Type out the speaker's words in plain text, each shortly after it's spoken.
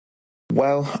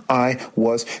Well, I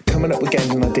was coming up with games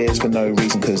and ideas for no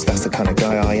reason, because that's the kind of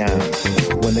guy I am.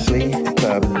 When the Glee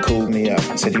Club called me up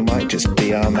and said you might just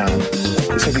be our man.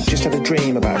 They said we just had a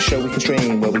dream about a show we can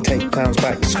stream where we take clowns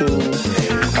back to school.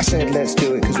 I said let's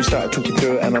do it because we started talking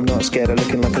through it and I'm not scared of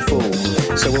looking like a fool.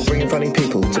 So we'll bring in funny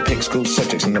people to pick school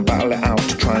subjects and then battle it out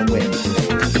to try and win.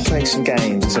 We play some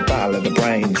games, it's a battle of the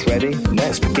brains. Ready?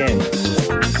 Let's begin.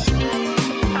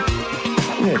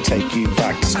 I'm going to take you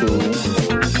back to school.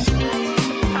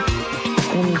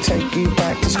 I'm going to take you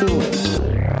back to school.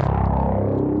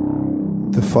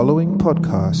 The following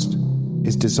podcast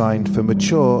is designed for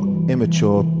mature,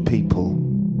 immature people.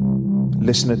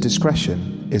 Listener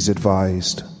discretion is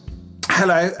advised.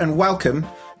 Hello and welcome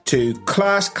to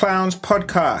Class Clowns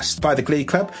Podcast by the Glee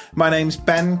Club. My name's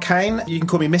Ben Kane. You can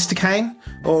call me Mr. Kane,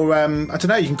 or I don't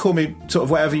know, you can call me sort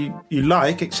of whatever you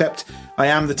like, except I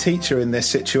am the teacher in this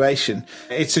situation.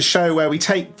 It's a show where we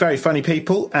take very funny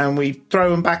people and we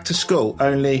throw them back to school,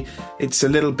 only it's a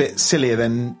little bit sillier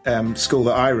than school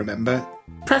that I remember.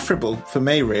 Preferable for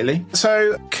me, really.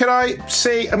 So could I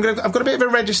see, I've got a bit of a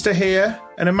register here,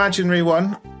 an imaginary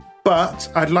one,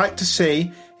 but I'd like to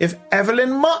see if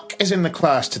Evelyn Mock is in the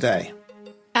class today.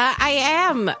 I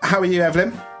am. How are you,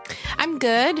 Evelyn? I'm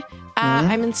good.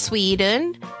 I'm in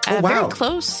Sweden. Oh, wow. Very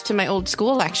close to my old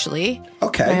school, actually.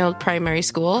 Okay. My old primary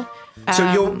school.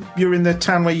 So you're in the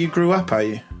town where you grew up, are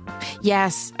you?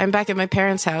 Yes, I'm back at my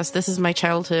parents' house. This is my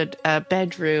childhood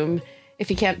bedroom. If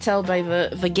you can't tell by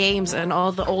the games and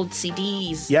all the old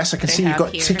CDs. Yes, I can see you've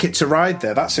got here. Ticket to Ride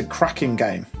there. That's a cracking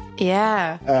game.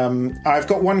 Yeah. I've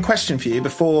got one question for you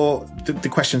before the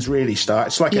questions really start.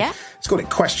 It's like it's called a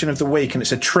question of the week, and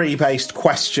it's a tree-based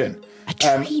question. A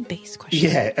tree-based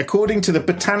question? Yeah. According to the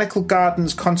Botanical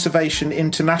Gardens Conservation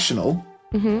International,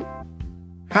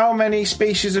 how many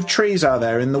species of trees are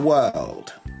there in the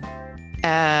world?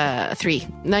 3.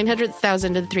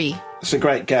 900,003. That's a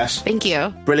great guess. Thank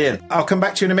you. Brilliant. I'll come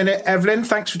back to you in a minute, Evelyn.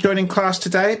 Thanks for joining class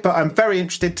today, but I'm very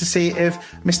interested to see if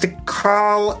Mr.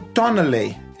 Carl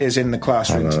Donnelly is in the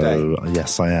classroom today.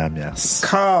 Yes, I am, yes.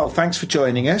 Carl, thanks for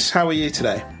joining us. How are you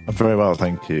today? I'm very well,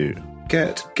 thank you.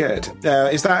 Good, good.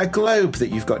 Is that a globe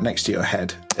that you've got next to your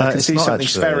head? I can see something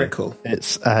spherical.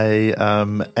 It's a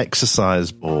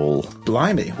exercise ball.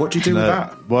 Blimey, what do you do with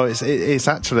that? Well, it's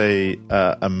actually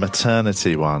a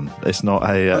maternity one. It's not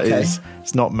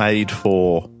it's not made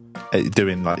for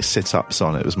doing like sit-ups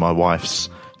on. It was my wife's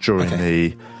during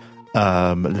the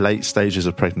late stages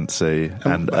of pregnancy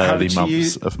and early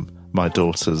months of my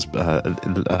daughter's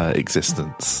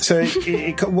existence. So,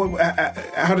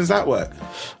 how does that work?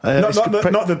 Not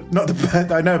the birth.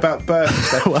 I know about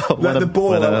birth. Well, when a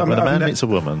man meets a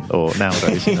woman, or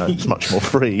nowadays, it's much more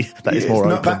free. That is more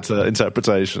open to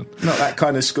interpretation. Not that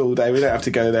kind of school day. We don't have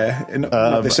to go there.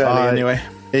 Not this early, anyway.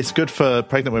 It's good for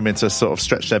pregnant women to sort of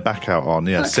stretch their back out on,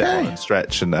 sit on and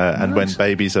stretch. And when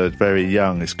babies are very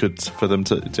young, it's good for them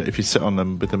to if you sit on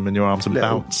them with them in your arms and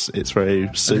bounce, it's very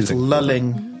soothing. A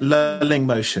lulling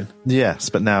motion. Yes,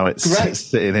 but now it's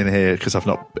sitting in here because I've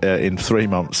not, in 3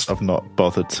 months, I've not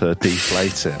bothered to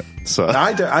deflate it. So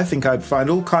I think I'd find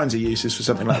all kinds of uses for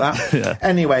something like that. Yeah.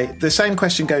 Anyway, the same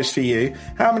question goes for you.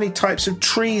 How many types of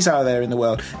trees are there in the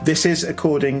world? This is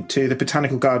according to the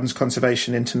Botanical Gardens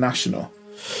Conservation International.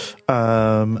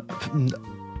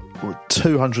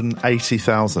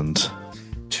 280,000.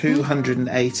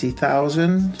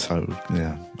 280,000? So,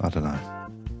 yeah, I don't know.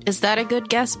 Is that a good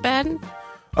guess, Ben?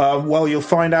 Well, you'll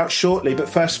find out shortly, but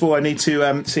first of all, I need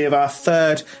to see if our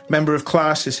third member of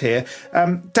class is here.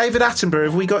 David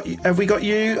Attenborough, have we got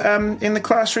you in the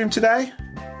classroom today?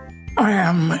 I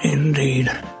am indeed.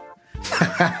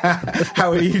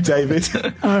 How are you, David?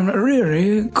 I'm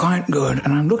really quite good,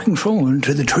 and I'm looking forward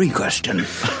to the tree question.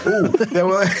 You're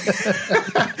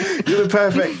the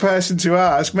perfect person to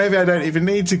ask. Maybe I don't even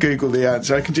need to Google the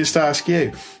answer. I can just ask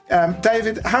you.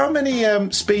 David, how many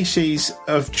species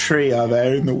of tree are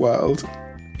there in the world?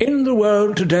 In the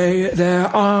world today, there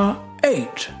are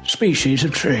 8 species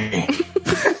of tree.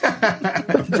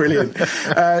 Brilliant.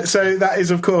 So that is,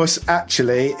 of course,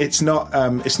 actually, it's not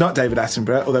David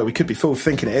Attenborough, although we could be fooled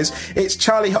thinking it is. It's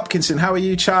Charlie Hopkinson. How are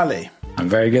you, Charlie? I'm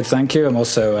very good, thank you. I'm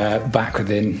also back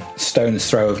within stone's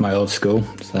throw of my old school.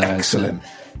 So excellent.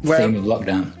 Theme of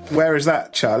lockdown. Where is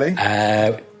that, Charlie?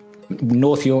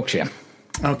 North Yorkshire.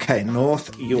 Okay,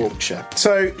 North Yorkshire.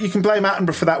 So you can blame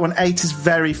Attenborough for that one. 8 is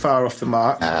very far off the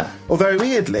mark. Although,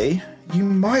 weirdly, you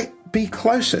might be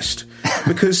closest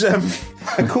because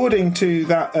according to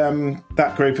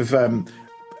that group of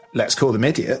let's call them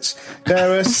idiots,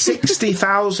 there are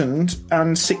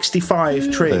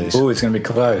 60,065 trees. Oh, it's going to be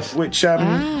close. Which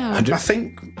I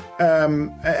think,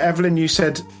 Evelyn, you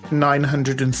said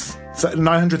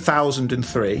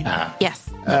 900,003. Yes.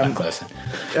 Close.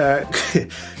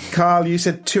 Carl, you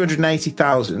said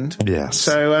 280,000. Yes.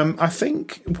 So I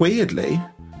think, weirdly,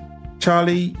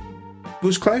 Charlie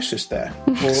was closest there,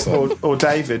 or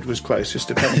David was closest,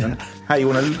 depending on how you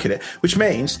want to look at it. Which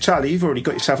means, Charlie, you've already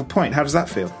got yourself a point. How does that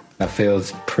feel? That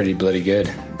feels pretty bloody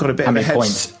good. Got a bit How of many a head.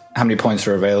 points? How many points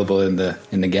are available in the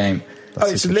game?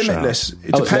 It's limitless. It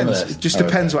Oh, it's depends. limitless. It just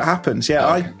depends what happens.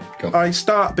 Yeah, okay. Cool. I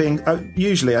start being.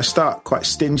 Usually, I start quite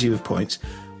stingy with points.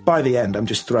 By the end, I'm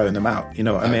just throwing them out. You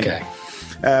know what I mean? Okay.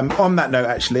 On that note,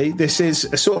 actually, this is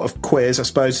a sort of quiz, I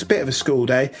suppose. It's a bit of a school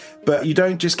day, but you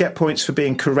don't just get points for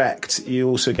being correct. You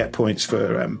also get points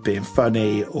for being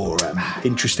funny or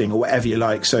interesting or whatever you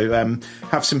like. So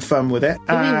have some fun with it.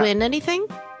 Do we win anything?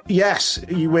 Yes,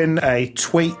 you win a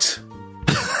tweet.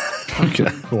 Okay.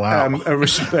 Wow. Full of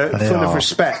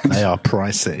respect. They are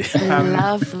pricey.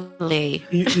 Lovely.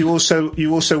 You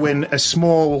also win a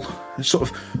small sort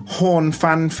of horn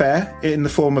fanfare in the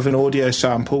form of an audio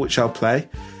sample, which I'll play.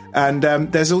 And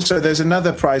there's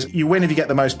another prize. You win if you get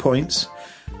the most points,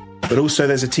 but also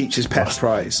there's a teacher's pet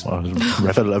prize. Well,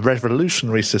 a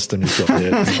revolutionary system you've got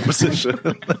here in this competition.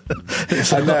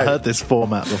 I've not heard this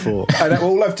format before. I know,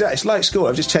 all I've done, it's like school,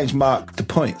 I've just changed mark to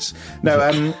points. No,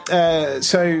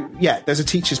 so yeah, there's a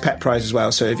teacher's pet prize as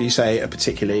well. So if you say a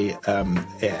particularly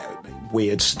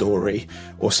weird story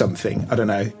or something, I don't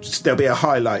know, there'll be a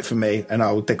highlight for me and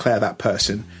I'll declare that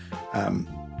person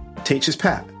teacher's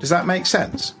pet. Does that make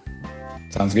sense?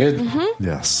 Sounds good. Mm-hmm.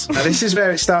 Yes. Now, this is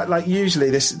where it starts. Like, usually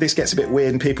this gets a bit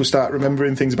weird and people start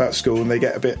remembering things about school and they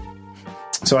get a bit...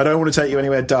 So I don't want to take you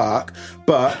anywhere dark,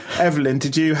 but Evelyn,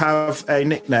 did you have a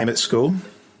nickname at school?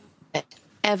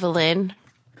 Evelyn.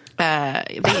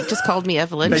 They just called me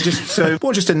Evelyn.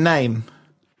 Just a name.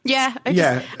 Yeah,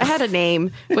 I had a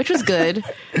name, which was good,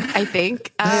 I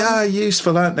think. They are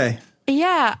useful, aren't they?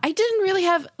 Yeah, I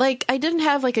didn't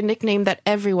have a nickname that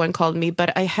everyone called me,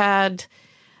 but I had...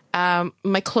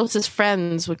 my closest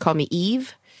friends would call me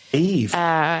Eve. Eve?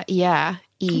 Yeah,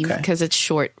 Eve, because it's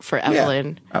short for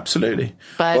Evelyn. Yeah, absolutely.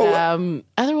 But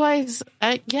otherwise,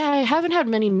 I haven't had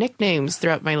many nicknames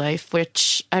throughout my life,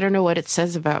 which I don't know what it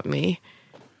says about me.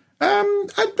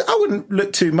 I wouldn't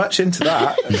look too much into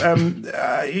that.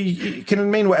 You can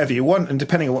mean whatever you want, and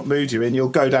depending on what mood you're in, you'll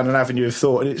go down an avenue of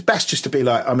thought, and it's best just to be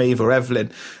like, I'm Eve or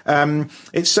Evelyn.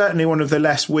 It's certainly one of the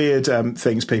less weird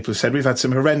things people have said. We've had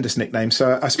some horrendous nicknames,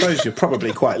 so I suppose you're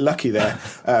probably quite lucky there.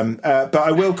 But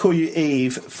I will call you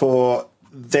Eve for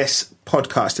this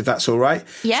podcast, if that's all right.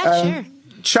 Yeah, sure.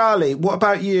 Charlie, what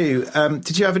about you?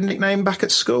 Did you have a nickname back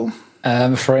at school?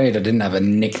 I'm afraid I didn't have a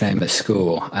nickname at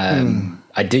school.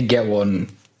 I did get one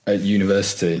at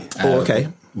university.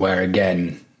 Where,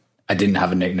 again, I didn't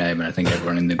have a nickname, and I think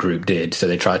everyone in the group did, so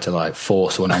they tried to,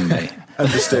 force one on me.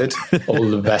 Understood. All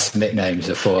the best nicknames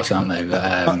are forced, aren't they?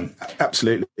 But,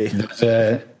 absolutely.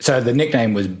 So the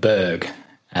nickname was Berg.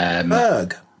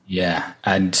 Berg? Yeah,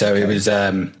 and so it was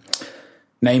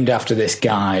named after this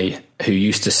guy who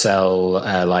used to sell,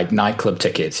 nightclub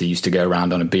tickets. He used to go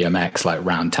around on a BMX,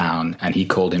 round town, and he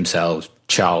called himself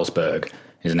Charles Berg.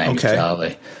 His name was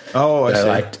Charlie. Oh,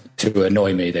 I see. To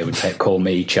annoy me, they would call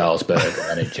me Charles Berg,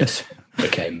 and it just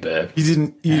became Berg.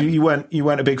 You weren't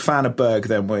a big fan of Berg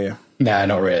then, were you? No,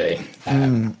 not really.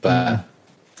 But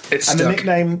it's and the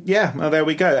nickname, well, there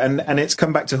we go, and it's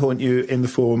come back to haunt you in the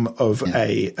form of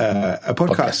a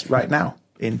podcast right now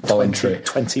in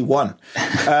 2021. All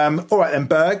right then,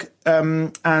 Berg.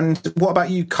 And what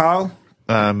about you, Carl?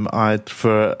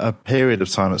 For a period of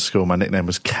time at school, my nickname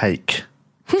was Cake.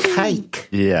 Cake?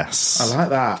 Yes. I like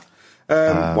that.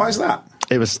 Why is that?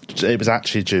 It was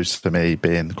actually due to me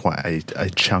being quite a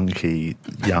chunky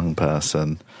young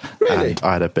person. Really? And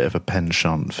I had a bit of a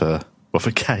penchant for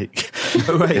cake.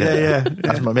 Right, yeah.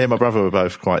 Me and my brother were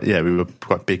both we were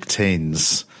quite big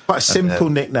teens. Quite a simple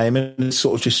nickname, and it's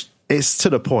sort of just... It's to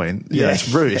the point. Yeah,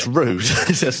 it's rude. It's rude.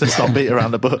 Let's not beat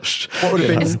around the bush. What would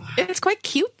have been? It's quite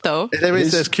cute, though.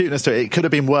 There's cuteness to it. It could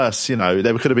have been worse. There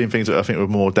could have been things that I think were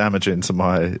more damaging to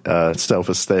my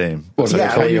self-esteem. If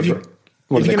you're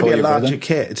going to be a larger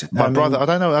kid, my brother, I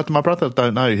don't know. My brother,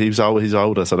 don't know. He's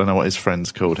older, so I don't know what his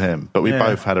friends called him. But we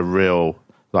both had a real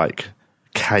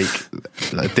cake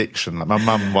addiction. My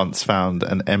mum once found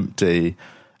an empty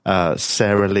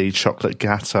Sara Lee chocolate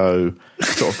gatto,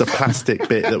 sort of the plastic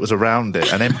bit that was around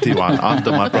it, an empty one under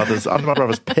my brother's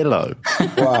pillow.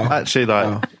 Wow! Actually,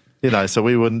 so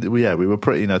we were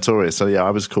pretty notorious. So I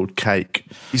was called Cake.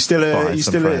 You still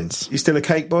a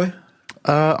cake boy?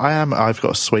 I am. I've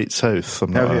got a sweet tooth.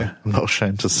 I'm not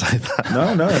ashamed to say that.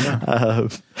 No.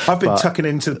 I've been tucking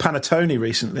into the panettone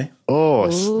recently. Oh,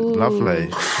 it's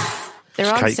lovely.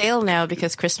 They're on sale now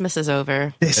because Christmas is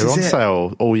over. They're on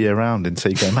sale all year round in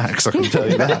TK Maxx, I can tell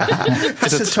you that.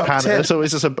 That's a top tip. There's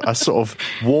always just a sort of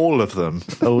wall of them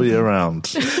all year round.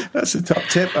 That's a top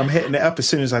tip. I'm hitting it up as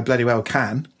soon as I bloody well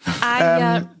can.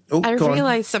 I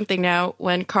realized something now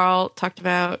when Carl talked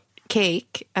about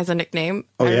Cake as a nickname.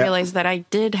 I realized that I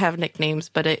did have nicknames,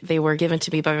 but they were given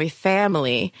to me by my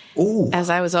family. Ooh. As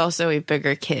I was also a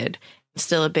bigger kid,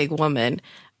 still a big woman.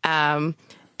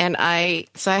 And I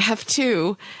have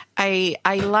two. I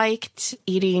liked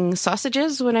eating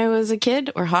sausages when I was a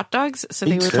kid, or hot dogs, so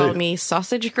they would call me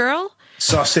Sausage Girl.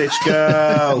 Sausage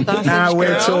Girl. Now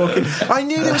we're talking. I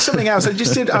knew there was something else.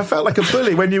 I felt like a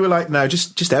bully when you were like, no,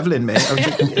 just Evelyn, mate.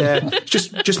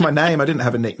 Just my name. I didn't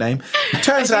have a nickname.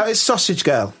 Turns out it's Sausage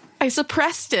Girl. I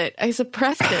suppressed it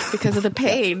because of the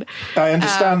pain. I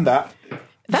understand that.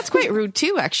 That's quite rude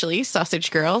too, actually, Sausage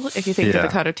Girl, if you think of the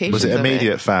connotations. Was it of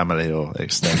immediate family or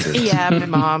extended? Yeah, my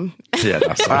mom. Yeah,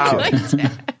 that's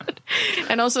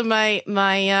And also my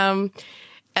mom,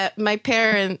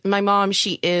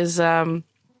 she's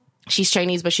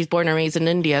Chinese, but she's born and raised in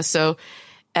India. So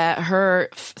her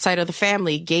side of the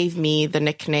family gave me the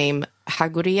nickname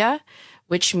Haguria,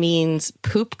 which means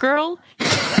poop girl,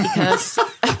 because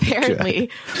apparently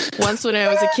once when I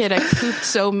was a kid, I pooped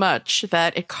so much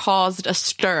that it caused a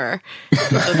stir.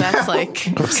 So that's like...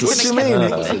 What do you mean?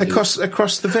 Across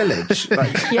the village?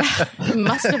 Yeah, it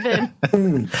must have been.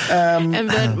 And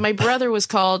then my brother was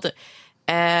called...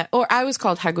 or I was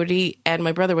called Haguri, and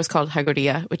my brother was called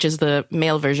Haguria, which is the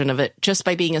male version of it. Just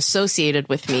by being associated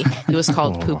with me, he was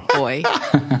called Poop Boy.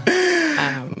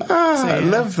 I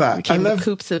love that. I love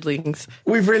Poop siblings.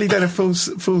 We've really done a full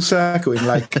circle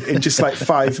in just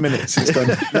 5 minutes. It's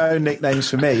gone no nicknames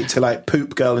for me to like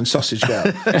Poop Girl and Sausage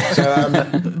Girl. So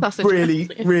I'm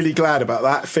really glad about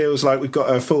that. Feels like we've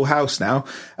got a full house now,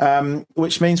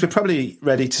 which means we're probably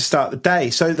ready to start the day.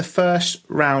 So the first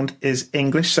round is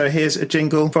English. So here's a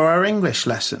jingle for our English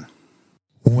lesson.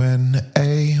 When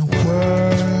a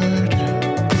word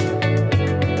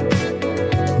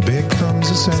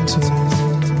becomes a sentence,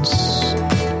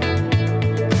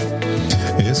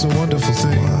 it's a wonderful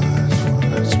thing.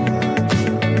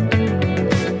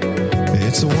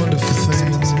 It's a wonderful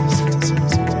thing.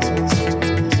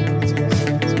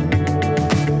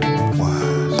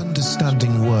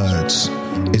 Understanding words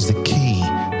is the key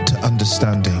to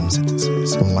understanding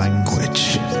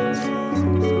language.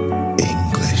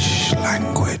 English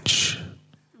language.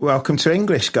 Welcome to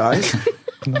English, guys.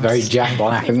 Very Jack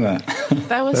Black, isn't it?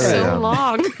 That was so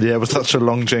long. Yeah, it was such a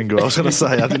long jingle. I was going to say,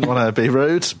 I didn't want to be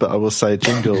rude, but I will say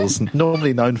jingles,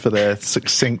 normally known for their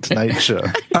succinct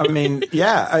nature. I mean,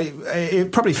 yeah,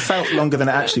 it probably felt longer than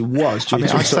it actually was due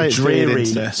to sort of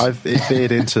dreariness. It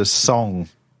veered into song.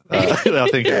 I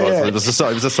think it was.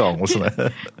 It was a song, wasn't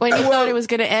it? When you thought it was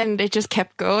going to end, it just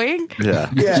kept going. Yeah.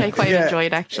 Which I quite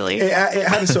enjoyed, actually. It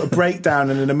had a sort of breakdown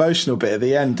and an emotional bit at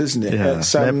the end, doesn't it? Yeah.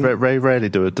 Very rarely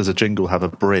does a jingle have a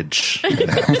bridge.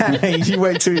 You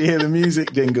wait till you hear the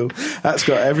music jingle. That's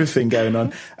got everything going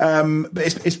on.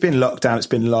 But it's been locked down. It's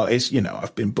been locked.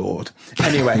 I've been bored.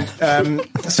 Anyway,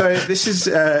 so this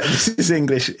is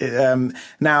English.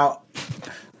 Now,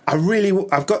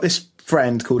 I've got this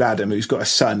friend called Adam who's got a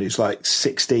son who's like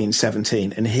 16,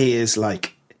 17, and he is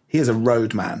a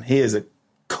road man. He is a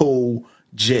cool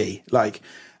G,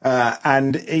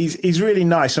 and he's really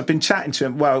nice. I've been chatting to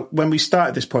him. Well, when we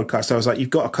started this podcast, I was like, you've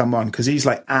got to come on, because he's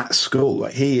like at school.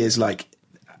 Like, he is like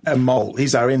a mole.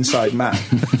 He's our inside man.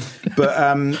 But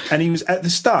and he was at the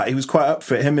start, he was quite up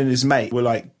for it. Him and his mate were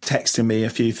like texting me a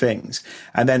few things,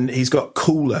 and then he's got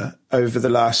cooler over the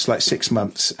last 6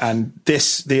 months, and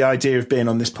the idea of being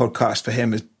on this podcast for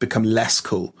him has become less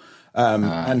cool.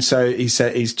 And so he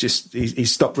said he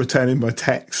stopped returning my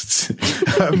texts.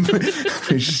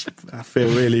 I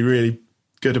feel really, really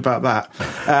good about that.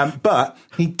 But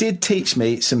he did teach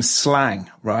me some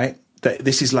slang, right? That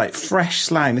this is like fresh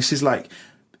slang. This is like,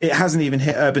 it hasn't even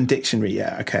hit Urban Dictionary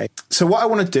yet, okay? So what I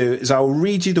want to do is I'll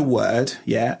read you the word,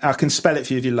 yeah? I can spell it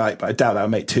for you if you like, but I doubt that'll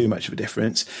make too much of a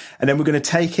difference. And then we're going to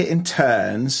take it in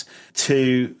turns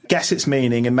to guess its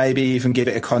meaning and maybe even give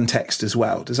it a context as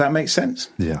well. Does that make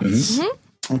sense? Yeah.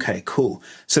 Mm-hmm. Okay, cool.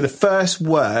 So the first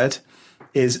word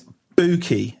is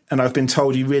bookie, and I've been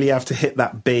told you really have to hit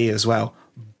that B as well.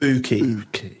 Bookie.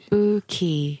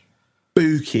 Bookie.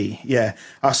 Bookie, yeah.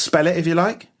 I'll spell it if you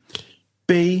like.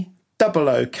 B-O-O-K-I-E.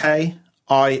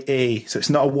 So it's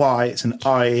not a Y, it's an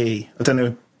I-E. I don't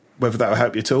know whether that will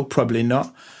help you at all. Probably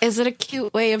not. Is it a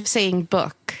cute way of saying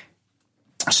book?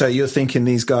 So you're thinking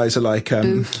these guys are like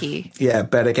Spooky. Yeah,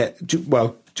 better get. Do you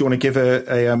want to give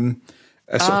a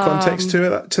sort of context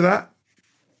to that?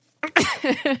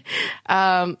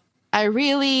 I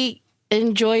really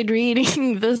enjoyed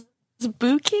reading this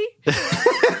Spooky.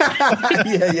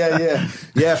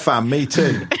 Yeah, fam. Me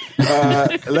too.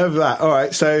 Love that. All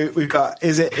right, so we've got.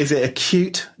 Is it a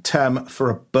cute term for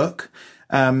a book?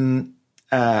 I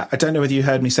don't know whether you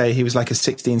heard me say he was like a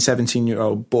 16,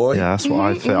 17-year-old boy. Yeah, that's what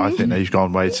I think. I think that you've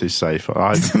gone way too safe.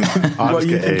 I was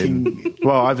getting.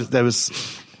 Well, I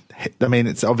mean,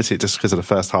 it's obviously just because of the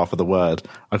first half of the word.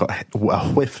 I got a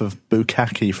whiff of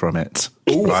bukkake from it.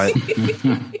 Ooh. Right.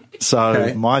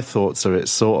 So my thoughts are it's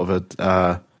sort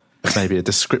of maybe a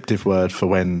descriptive word for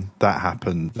when that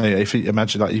happened. If you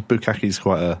imagine, like, bukkake is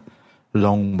quite a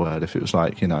long word. If it was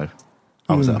like, I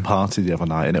was at a party the other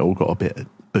night and it all got a bit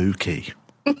booky.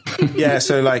 Yeah,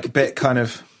 so like a bit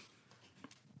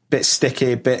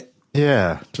sticky, a bit.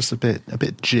 Yeah, just a bit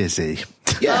jizzy.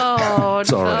 Yeah. Oh,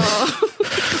 sorry. No.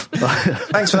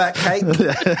 Thanks for that, Kate.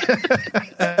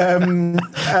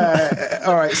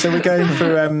 All right, so we're going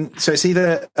for. So it's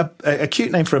either a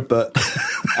cute name for a book,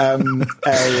 a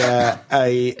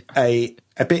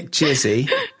bit jizzy,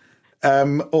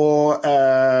 or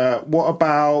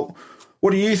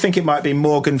what do you think it might be,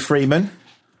 Morgan Freeman?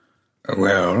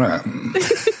 Well,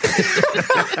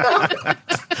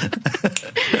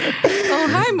 Oh,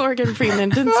 hi, Morgan Freeman.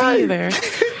 Didn't see you there.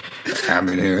 I've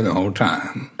been here the whole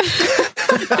time.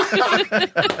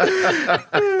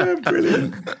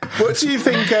 Brilliant. What do you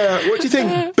think?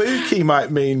 Bookie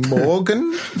might mean,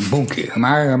 Morgan? Bookie. Am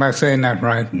I saying that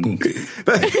right? Bookie.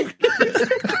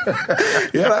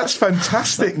 Yeah, that's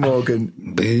fantastic, Morgan.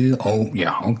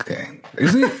 Yeah, okay.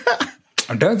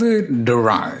 Does it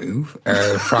derive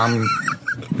from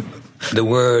the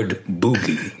word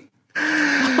boogie?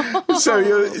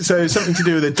 So something to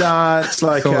do with a dance,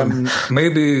 like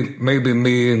maybe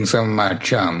me and some of my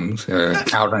chums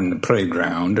out on the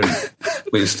playground, and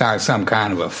we start some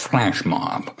kind of a flash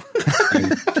mob.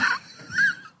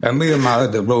 And me and my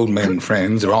other roadman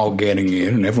friends are all getting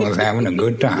in, and everyone's having a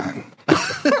good time. The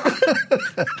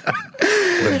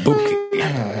bookie.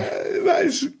 That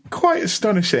is quite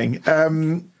astonishing.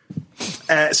 So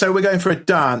we're going for a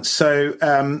dance. So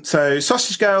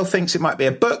Sausage Girl thinks it might be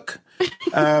a book.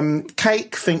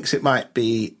 Cake thinks it might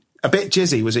be a bit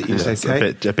jizzy. Was it you said,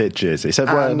 Cake? A bit jizzy. So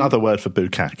another word for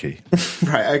bukkake.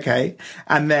 Right, okay.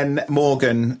 And then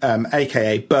Morgan,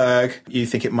 a.k.a. Berg, you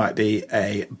think it might be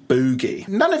a boogie.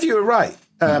 None of you are right,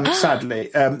 sadly.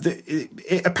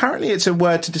 Apparently it's a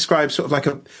word to describe sort of like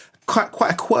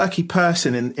quite a quirky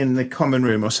person in the common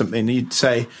room or something. You'd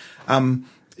say,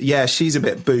 yeah, she's a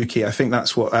bit booky. I think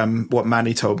that's what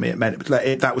Manny told me it meant.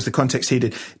 That was the context he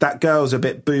did. That girl's a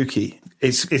bit booky.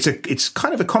 It's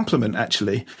kind of a compliment,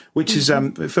 actually, which is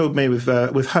filled me with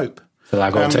hope. So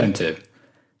like alternative.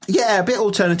 Yeah, a bit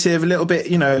alternative, a little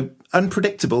bit,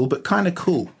 unpredictable, but kind of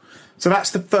cool. So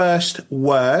that's the first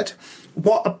word.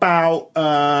 What about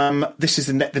this is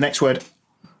the next word,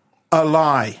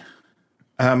 ally.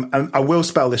 And I will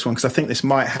spell this one because I think this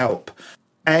might help.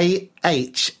 A-H-L-I-E,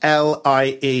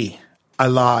 a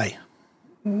lie.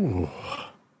 Ooh.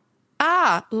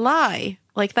 Ah, lie,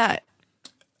 like that.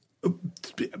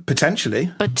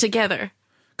 Potentially. But together.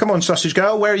 Come on, Sausage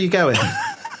Girl, where are you going?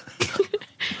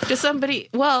 It's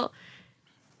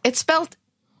spelled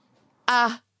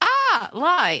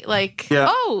lie, like,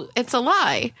 oh, it's a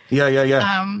lie.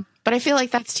 Yeah. But I feel like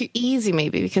that's too easy,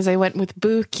 maybe, because I went with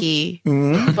bookie,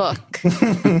 book.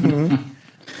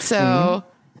 So...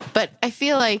 But I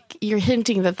feel like you're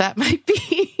hinting that might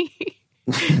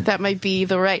be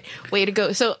the right way to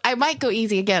go. So I might go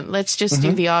easy again. Let's just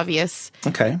do the obvious.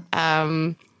 Okay.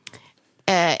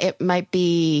 It might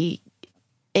be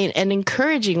an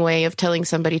encouraging way of telling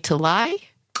somebody to lie.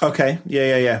 Okay.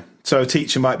 Yeah. So a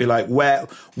teacher might be like,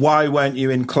 why weren't you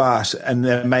in class? And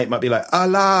their mate might be like, a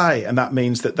lie. And that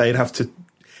means that they'd have to...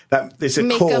 That it's a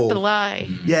make call. up the lie.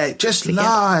 Yeah, just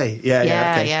lie. Yeah.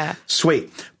 Okay. Yeah. Sweet.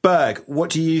 Berg, what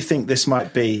do you think this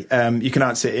might be? You can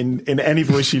answer it in any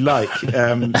voice you like.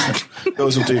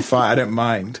 Those will do fine. I don't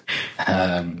mind.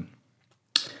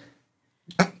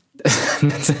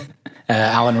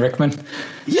 Alan Rickman.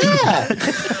 Yeah.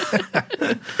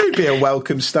 It'd be a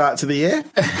welcome start to the year.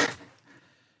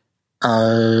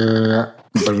 I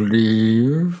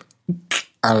believe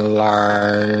a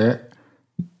lie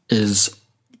is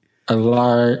a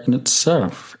lie in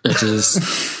itself. It is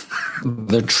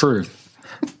the truth.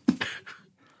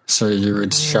 So you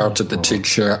would shout at the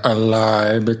teacher, a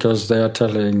lie, because they are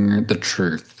telling the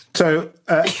truth. So,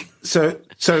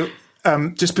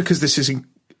 just because this is,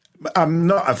 I'm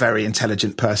not a very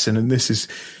intelligent person, and this is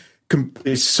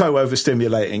is so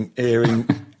overstimulating hearing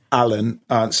Alan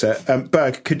answer.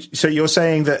 Berg, so you're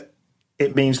saying that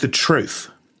it means the truth?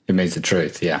 It means the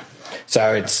truth, yeah.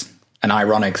 So it's an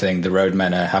ironic thing. The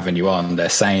roadmen are having you on. They're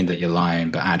saying that you're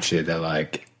lying, but actually they're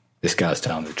like, this guy's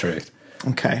telling the truth.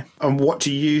 Okay. And what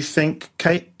do you think,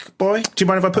 Cake Boy? Do you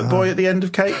mind if I put boy at the end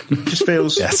of Cake? It just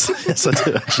feels... Yes, I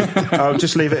do, actually. I'll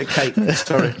just leave it at Cake.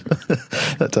 Sorry.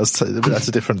 That's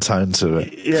a different tone to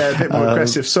it. Yeah, a bit more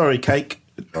aggressive. Sorry, Cake.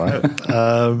 Right.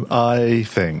 I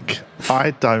think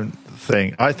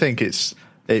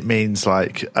it means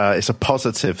like it's a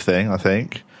positive thing. I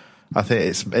think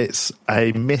it's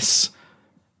a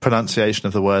mispronunciation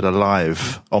of the word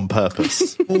alive on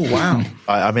purpose. Oh wow!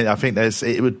 I mean, I think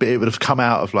it would have come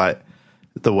out of like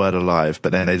the word alive,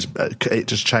 but then it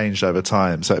just changed over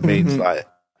time. So it means like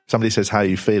somebody says, "How are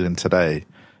you feeling today?"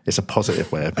 It's a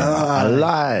positive way of being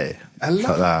like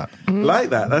that. Like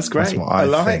that. That's great. That's what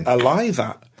I think. Alive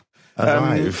that.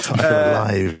 Alive.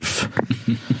 Alive.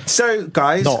 So,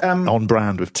 guys... Not on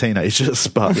brand with teenagers,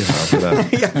 but,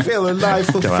 yeah, feel alive,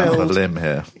 fulfilled. Go out on a limb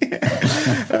here.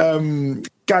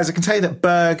 Guys, I can tell you that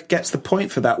Berg gets the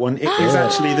point for that one. It is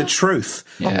actually the truth.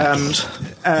 Yeah.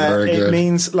 Very good. It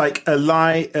means like a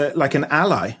lie, like an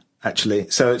ally. Actually,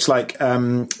 so it's like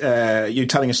you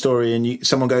telling a story and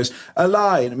someone goes a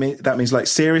lie, and that means like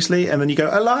seriously, and then you go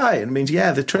a lie, and it means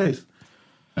the truth.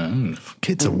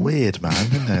 Kids are weird, man,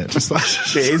 isn't it? Just like,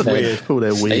 it is weird. All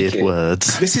their weird Sneaky.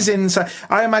 words. This is inside.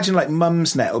 I imagine like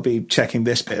Mumsnet will be checking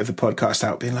this bit of the podcast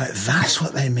out, being like, "That's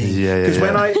what they mean." Yeah.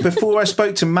 Because before I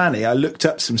spoke to Manny, I looked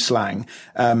up some slang,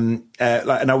 and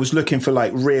I was looking for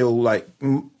like real like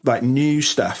new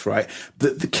stuff. Right,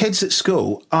 the kids at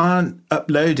school aren't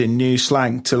uploading new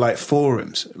slang to like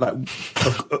forums. Like,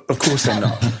 of course they're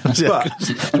not. But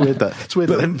It's weird that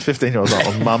 15-year-olds are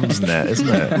on Mumsnet, isn't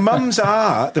it? the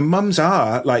mums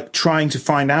are like trying to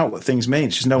find out what things mean.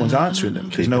 It's just no one's answering them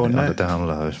because no one knows. Down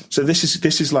low. So this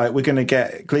is like we're going to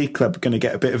get Glee Club going to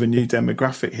get a bit of a new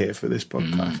demographic here for this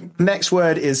podcast. Next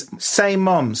word is say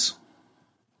moms.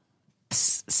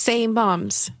 Say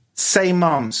moms. Say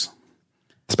moms.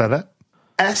 Spell it.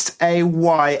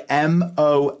 SAYMOMS.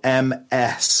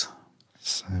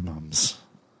 Say mums.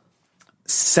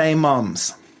 Say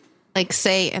moms. Like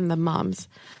say and the moms.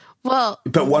 Well,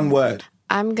 But one word.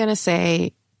 I'm going to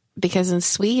say, because in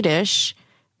Swedish,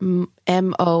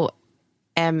 MOMS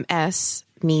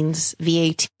means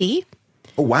VAT.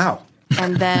 Oh wow.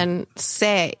 And then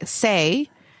say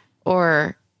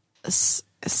or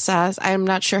sas, I'm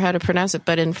not sure how to pronounce it,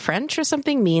 but in French or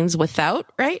something means without,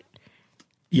 right?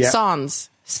 Yeah. Sans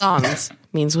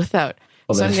means without.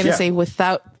 So I'm going to say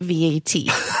without VAT. Do you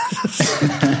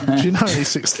know any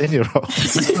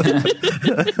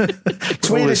 16-year-olds?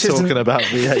 Always talking about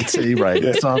VAT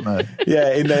rates, aren't they?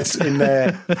 Yeah, in their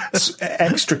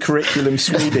extracurriculum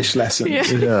Swedish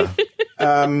lessons. Yeah.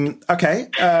 Okay,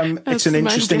 it's an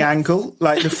interesting angle.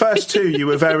 Like the first two, you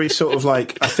were very sort of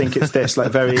like, I think it's this,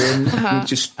 like very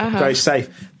very safe.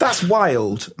 That's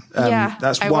wild.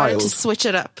 That's I wild. wanted to switch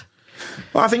it up.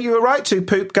 Well, I think you were right to,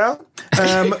 Poop Girl.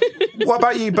 What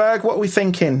about you, Berg? What are we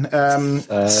thinking?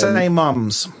 Say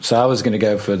mums. So I was going to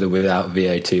go for the without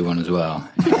VAT one as well.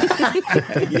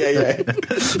 Yeah.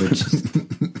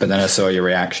 But then I saw your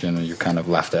reaction and you kind of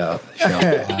laughed out.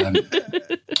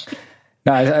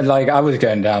 No, I was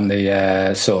going down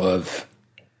the sort of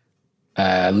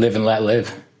live and let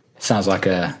live. Sounds like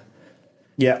a...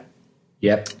 Yeah.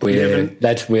 Yep. Weird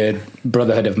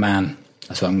brotherhood of man.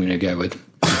 That's what I'm going to go with.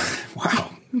 Wow.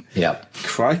 Yep.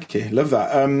 Crikey. Love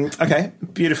that. Okay,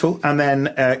 beautiful. And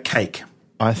then Cake.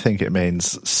 I think it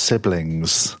means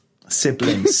siblings.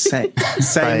 Siblings. Same mums.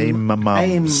 Same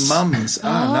mums. Oh,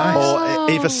 nice.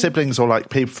 Or either siblings or like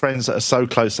friends that are so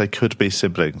close they could be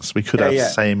siblings. We could have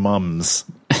same mums.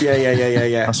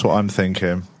 Yeah. That's what I'm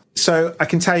thinking. So I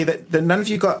can tell you that none of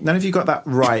you got that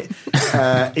right.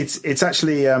 It's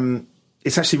actually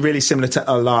really similar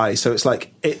to a lie. So it's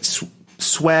like it's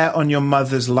swear on your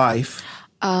mother's life.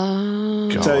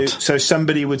 God. So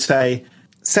somebody would say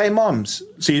moms.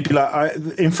 So you'd be like,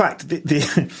 in fact,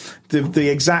 the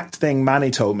exact thing Manny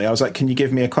told me, I was like, can you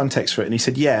give me a context for it? And he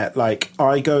said, yeah, like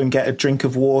I go and get a drink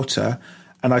of water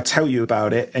and I tell you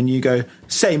about it and you go,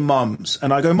 say moms.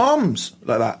 And I go, moms,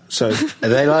 like that. So are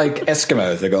they like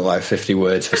Eskimos? They've got like 50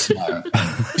 words for snow.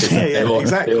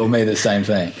 Exactly. They all mean the same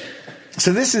thing.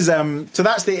 So this is so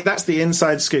that's the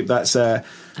inside scoop. That's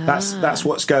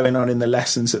what's going on in the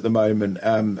lessons at the moment.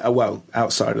 Well,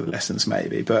 outside of the lessons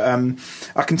maybe, but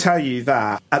I can tell you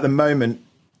that at the moment,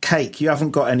 Cake, you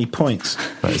haven't got any points.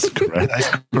 That's correct.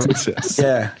 Yes.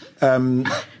 Yeah.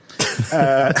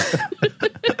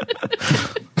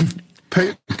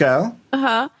 Poop Girl.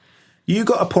 you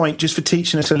got a point just for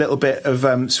teaching us a little bit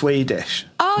of Swedish.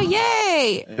 Oh,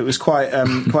 yay! It was quite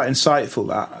insightful,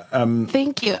 that.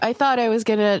 Thank you. I thought I was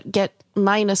going to get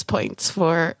minus points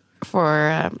for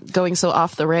going so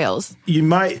off the rails. You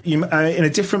might, in a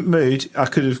different mood, I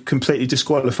could have completely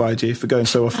disqualified you for going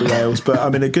so off the rails, but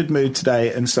I'm in a good mood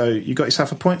today, and so you got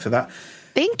yourself a point for that.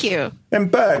 Thank you. And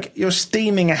Berg, you're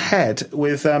steaming ahead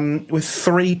with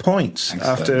 3 points. Thanks,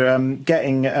 after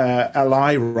getting a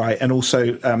lie right and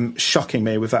also shocking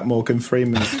me with that Morgan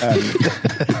Freeman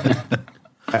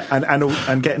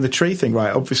and getting the tree thing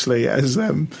right, obviously, as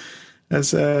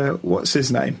what's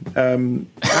his name,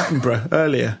 Attenborough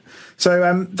earlier.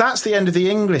 So that's the end of the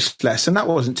English lesson. That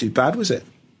wasn't too bad, was it?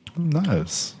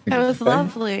 Nice. That was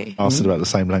lovely. Lasted about the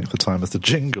same length of time as the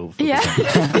jingle. Yeah.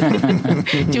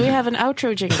 Do we have an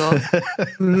outro jingle?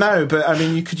 No, but I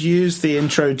mean, you could use the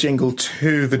intro jingle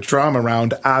to the drama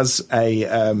round as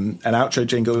an outro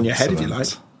jingle in your head if you like.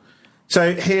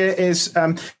 So here is.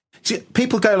 See,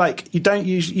 people go like, you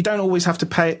don't always have to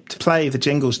play the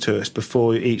jingles to us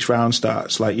before each round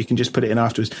starts. Like, you can just put it in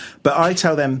afterwards. But I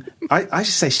tell them, I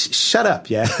just say, shut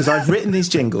up, yeah, because I've written these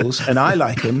jingles and I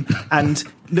like them, and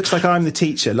looks like I'm the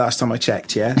teacher last time I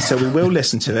checked, yeah. So we will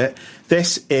listen to it.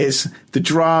 This is the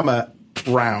drama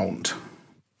round.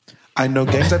 I know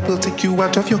games that will take you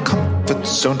out of your comfort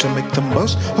zone to make the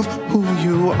most of who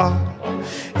you are.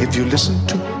 If you listen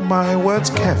to my words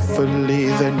carefully,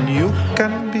 then you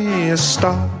can be a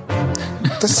star.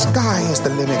 The sky is the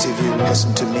limit if you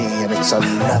listen to me, and it's a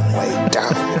long way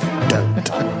down if you don't.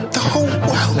 The whole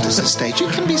world is a stage.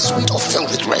 It can be sweet or filled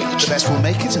with rage. The best will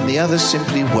make it, and the others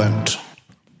simply won't.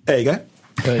 There you go.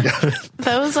 There you go.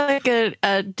 That was like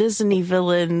a Disney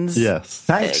villains. Yes.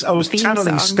 Thanks. I was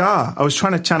channeling song. Scar. I was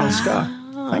trying to channel Scar.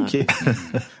 Thank you.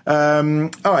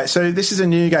 All right, so this is a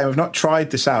new game. I've not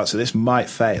tried this out, so this might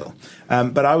fail.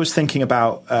 But I was thinking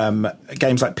about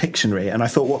games like Pictionary, and I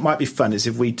thought what might be fun is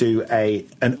if we do an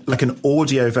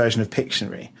audio version of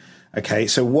Pictionary. Okay,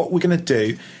 so what we're going to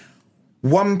do,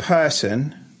 one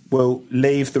person will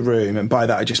leave the room, and by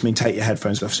that I just mean take your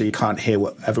headphones off so you can't hear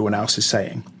what everyone else is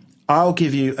saying. I'll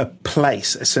give you a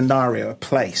place, a scenario, a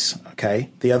place, okay?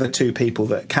 The other two people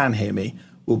that can hear me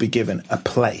will be given a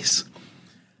place.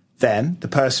 Then the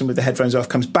person with the headphones off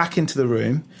comes back into the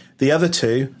room. The other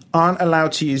two aren't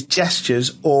allowed to use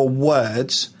gestures or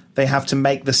words. They have to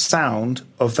make the sound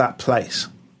of that place.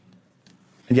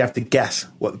 And you have to guess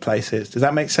what the place is. Does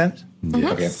that make sense?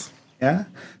 Yes. Yeah?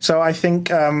 So I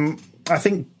think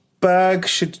Berg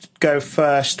should go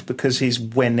first because he's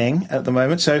winning at the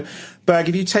moment. So, Berg,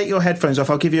 if you take your headphones off,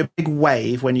 I'll give you a big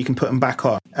wave when you can put them back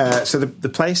on. So the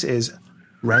place is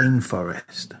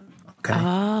rainforest. Okay.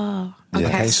 Oh, okay.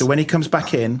 Okay, so when he comes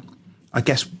back in, I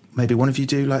guess maybe one of you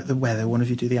do like the weather, one of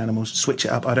you do the animals, switch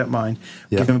it up, I don't mind.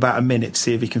 Yeah. Give him about a minute to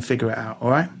see if he can figure it out, all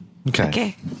right?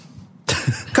 Okay.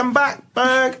 Come back,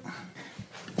 Berg!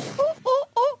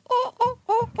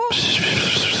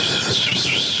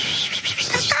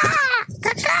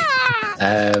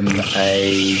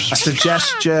 That's a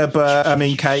gesture,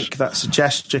 cake. That's a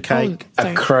gesture cake.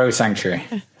 A crow sanctuary.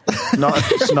 It's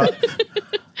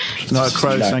not a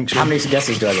crow sanctuary. How many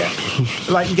guesses do I get?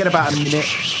 Like, you get about a minute.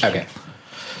 Okay.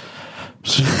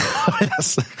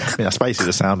 That's basically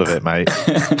the sound of it, mate.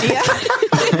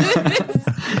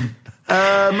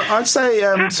 I'd say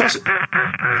sausage.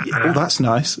 Oh, that's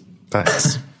nice.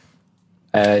 Thanks.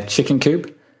 Chicken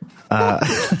coop. I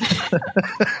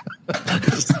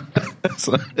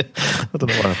don't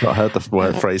know why I've not heard the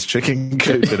word phrase chicken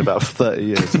coop in about 30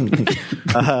 years.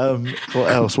 What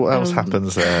else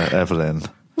happens there, Evelyn?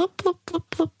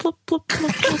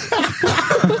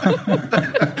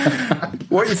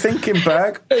 What are you thinking,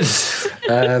 Berg?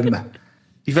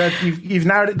 You've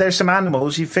narrowed it. There's some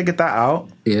animals. You've figured that out.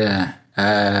 Yeah.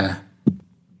 I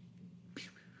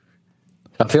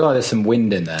feel like there's some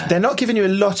wind in there. They're not giving you a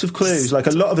lot of clues. Like,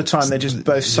 a lot of the time, they're just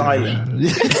both silent.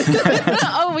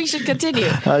 Oh, we should continue.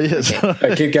 Yes.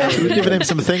 I keep going. We're giving him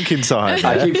some thinking time.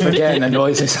 I keep forgetting the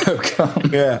noises have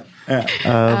come. Yeah.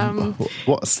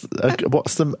 What's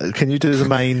the? Can you do the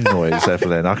main noise,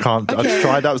 Evelyn? I can't. Okay. I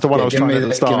tried. That was the one I was trying at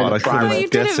the start, and I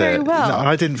couldn't get it. Well. No,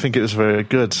 I didn't think it was very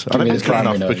good. I don't think it's good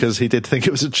enough because he did think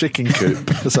it was a chicken coop.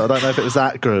 So I don't know if it was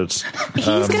that good.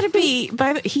 He's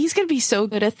gonna be so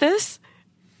good at this.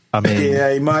 I mean,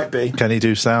 yeah, he might be. Can he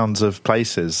do sounds of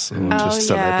places or just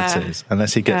celebrities?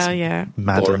 Unless he gets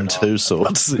Madame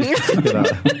Tussauds.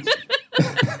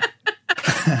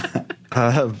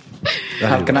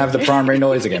 Can I have the primary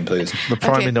noise again, please? The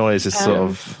primary noise is sort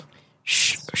of.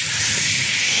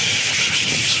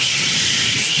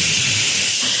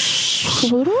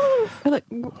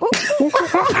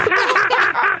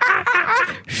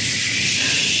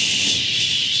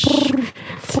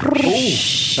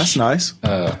 That's nice.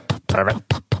 Am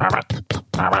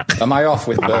I off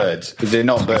with birds? Is it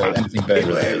not anything bird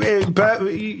related?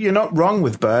 You're not wrong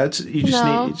with birds. You just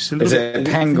need just a little Is it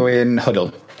penguin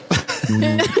huddle?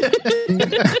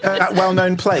 That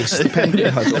well-known place, the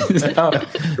Penguin Huddle.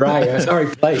 Right, sorry,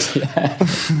 place.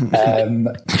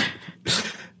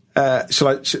 Shall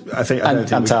I? I think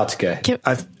Antarctica.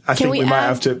 I think we might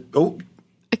have to. Oh,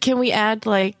 can we add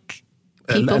like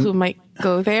people who might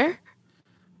go there?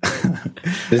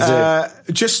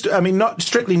 Just, I mean, not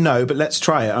strictly no, but let's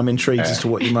try it. I'm intrigued as to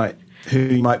who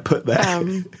you might put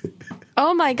there.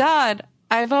 Oh my God.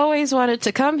 I've always wanted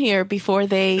to come here before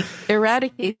they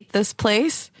eradicate this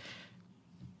place.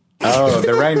 Oh,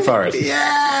 the rainforest.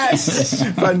 Yes!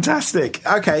 Fantastic.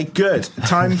 Okay, good.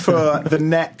 Time for the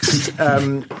next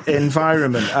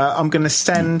environment. I'm going to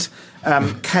send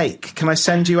Cake. Can I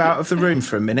send you out of the room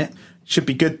for a minute? Should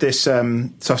be good, this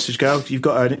sausage girl. You've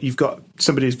got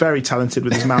somebody who's very talented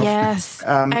with his mouth. Yes.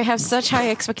 I have such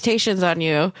high expectations on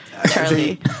you,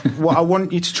 Charlie. What I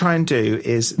want you to try and do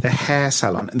is the hair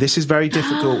salon. And this is very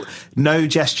difficult. No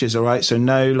gestures, all right? So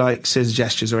no, like, scissor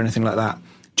gestures or anything like that.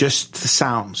 Just the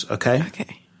sounds, okay?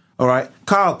 Okay. All right.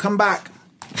 Carl, come back.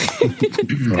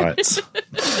 Right.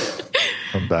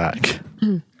 I'm back.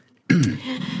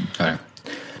 Okay.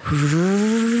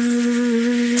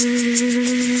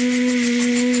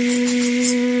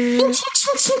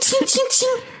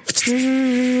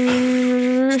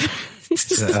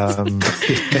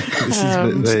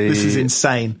 This is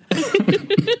insane.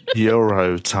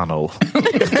 Euro tunnel.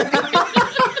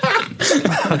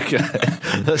 Okay.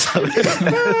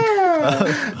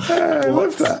 I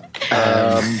love that.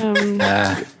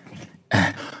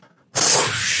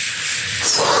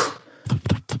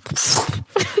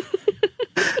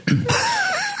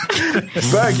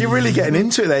 Berg, you're really getting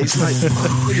into it there. It's like,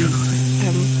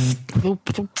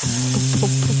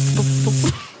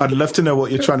 I'd love to know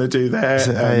what you're trying to do there. Is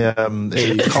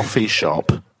it a coffee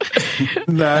shop?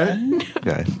 No.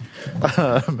 Okay.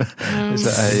 Is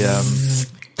it a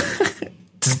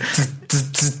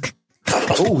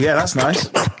Oh, yeah, that's nice.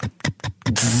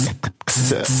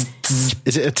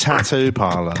 Is it a tattoo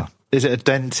parlor? Is it a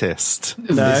dentist?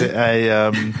 No. Is it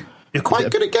a You're quite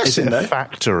good at guessing, is it though. a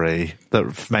factory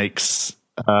that makes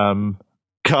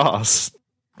cars?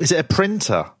 Is it a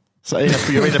printer? So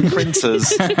you're in a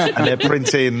printers and they're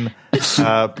printing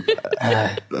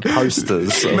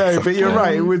posters. No, but you're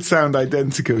right. It would sound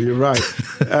identical. You're right.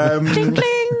 Ding,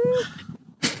 ding.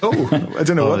 Oh, I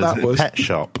don't know what that was. A pet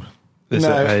shop. Is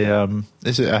No. it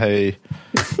a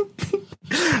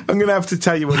I'm going to have to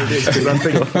tell you what it is because I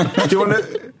think. Do you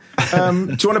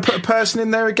want to put a person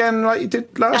in there again like you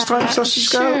did last time,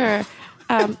 Sausage Girl?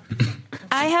 Sure.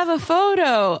 I have a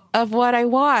photo of what I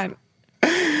want.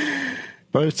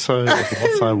 photo of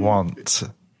what I want?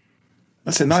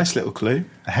 That's a nice little clue.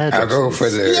 I'll go for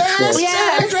the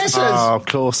Yes. Oh, of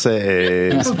course it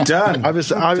is. Well done. I was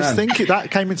thinking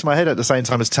that came into my head at the same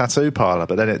time as tattoo parlor,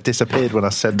 but then it disappeared when I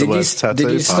said the word tattoo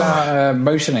Did you parlor. start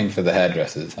motioning for the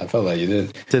hairdressers? I felt like you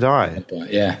did. Did I?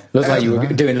 Yeah, looked like you were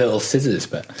doing little scissors,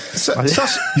 but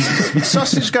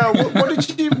Sausage Girl, what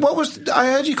did you? What was?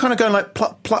 I heard you kind of going like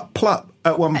plop plop plop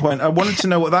at one point. I wanted to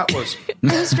know what that was.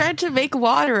 I was trying to make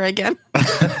water again. Good.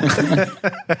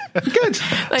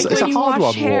 Like It's when a you hard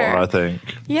wash one, hair. water, I think.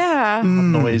 Yeah.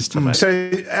 Noise to make. So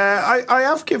I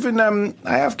have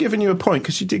given you a point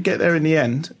because you did get there in the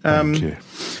end. Thank you.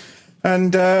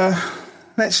 And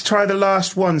let's try the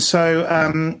last one.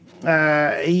 So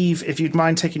Eve, if you'd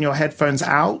mind taking your headphones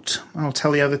out, I'll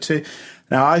tell the other two.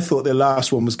 Now, I thought the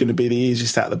last one was going to be the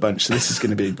easiest out of the bunch, so this is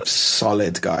going to be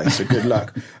solid, guys. So good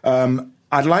luck.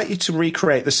 I'd like you to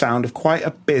recreate the sound of quite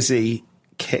a busy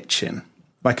kitchen,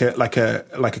 like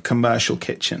a commercial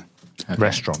kitchen. Okay.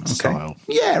 Restaurant style.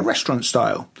 Yeah, restaurant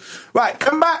style. Right,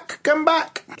 come back.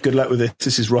 Good luck with this.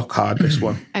 This is rock hard, this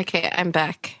one. Okay, I'm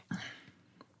back.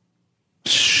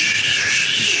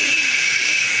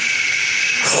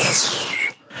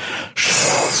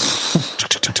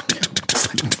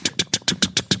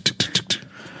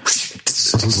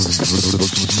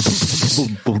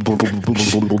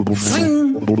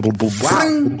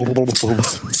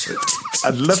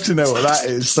 I'd love to know what that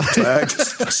is.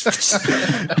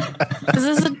 This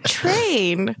is a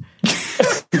train.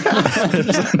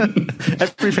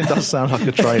 Everything does sound like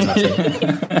a train, I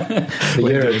think.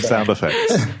 When you're doing sound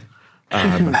effects.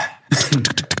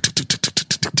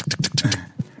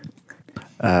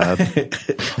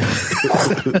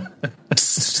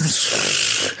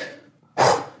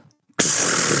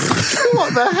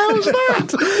 What the hell's that?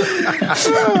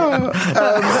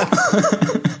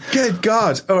 Good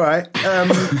God. All right.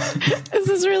 This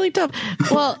is really tough.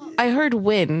 Well, I heard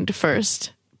wind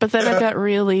first, but then I got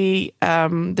really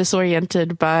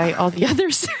disoriented by all the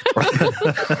other sounds.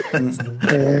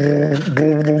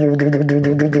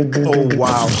 Oh,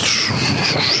 wow.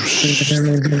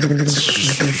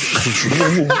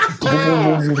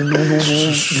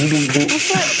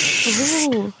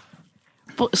 Ooh.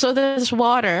 So there's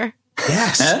water.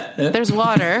 Yes. There's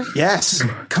water. Yes.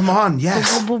 Come on.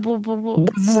 Yes.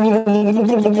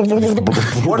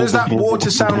 What does that water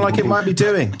sound like it might be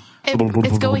doing?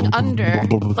 It's going under.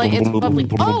 Like it's bubbling.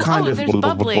 There's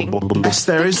bubbling. Yes,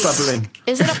 there is bubbling.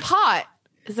 Is it a pot?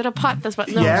 Is it a pot that's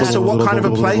no? Yeah, so what kind of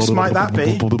a place might that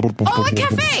be? Oh, a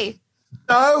cafe.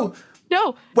 No.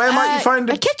 No. Where might you find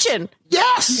a kitchen?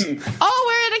 Yes. Oh,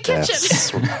 we're in a kitchen.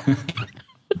 Yes.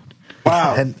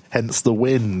 Wow. Hence the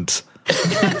wind.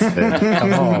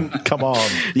 Come on.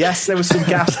 Yes, there was some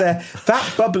gas there.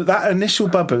 That initial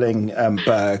bubbling,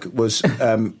 Berg, was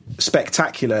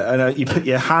spectacular. And you put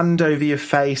your hand over your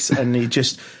face, and it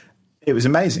was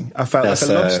amazing. I felt like a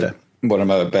lobster. One of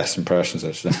my best impressions,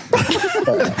 actually.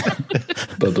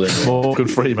 Bubbling. Morgan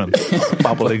Freeman.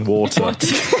 Bubbling water.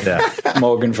 Yeah.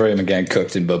 Morgan Freeman getting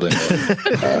cooked in bubbling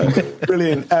water.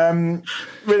 Brilliant.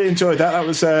 Really enjoyed that. That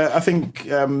was, I think,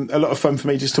 a lot of fun for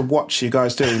me just to watch you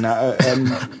guys doing that.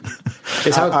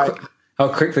 It's how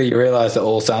quickly you realise that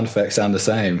all sound effects sound the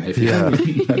same. If you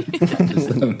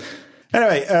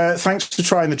Anyway, thanks for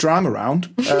trying the drama round.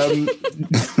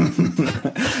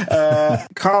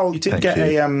 Carl, you did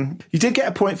get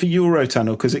a point for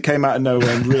Eurotunnel because it came out of nowhere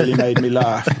and really made me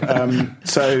laugh.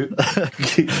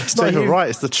 It's not even right.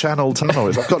 It's the Channel Tunnel.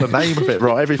 I've got the name of it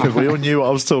right. Everything. We all knew what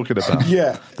I was talking about.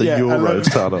 Yeah, the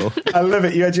Eurotunnel. I love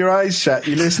it. You had your eyes shut.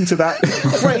 You listened to that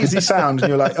crazy sound, and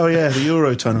you're like, "Oh yeah, the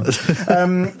Eurotunnel."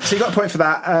 So you got a point for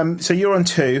that. So you're on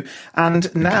 2,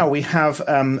 and now we have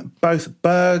both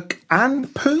Berg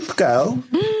and Poop Girl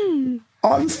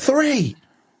on 3.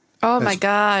 Oh my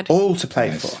God. All to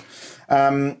play for.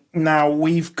 Now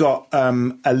we've got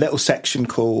a little section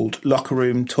called Locker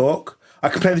Room Talk. I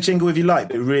can play the jingle if you like,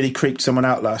 but it really creeped someone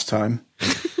out last time.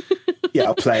 Yeah,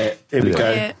 I'll play it. Here we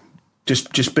go.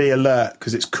 Just be alert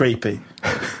because it's creepy.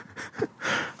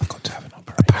 I've got to have an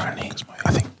operation. Apparently,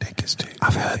 I think dick is too.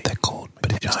 I've heard they're called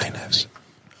vaginas.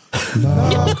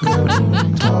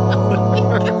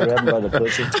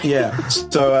 Yeah,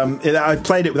 so I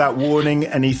played it without warning,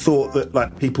 and he thought that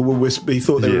like people were whispering. He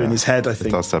thought they were in his head. I think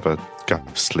it does have a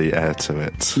ghostly air to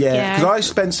it. Yeah, because I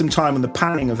spent some time on the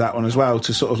panning of that one as well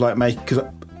to sort of like make because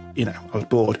I was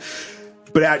bored,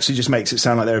 but it actually just makes it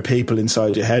sound like there are people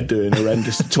inside your head doing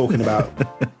horrendous talking about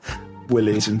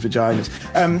willies and vaginas.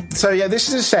 So yeah, this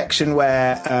is a section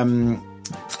where.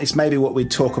 It's maybe what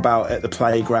we'd talk about at the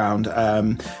playground.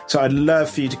 So I'd love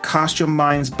for you to cast your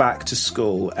minds back to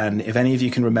school, and if any of you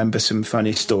can remember some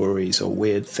funny stories or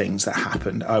weird things that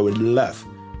happened, I would love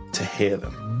to hear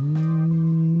them.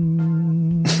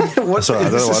 Sorry, I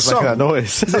don't know why I was making that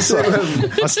noise.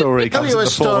 My story comes in the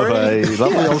form of a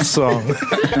lovely old song.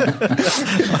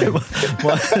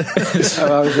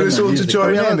 It's all to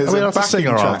join in. We have to sing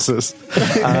our answers.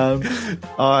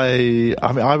 I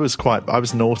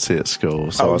was naughty at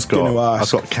school, so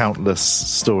I've got countless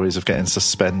stories of getting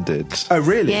suspended. Oh,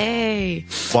 really? Yay!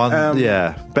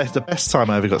 The best time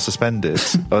I ever got suspended.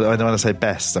 When I say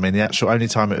best, I mean the actual only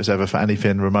time it was ever for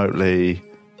anything remotely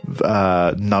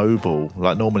noble.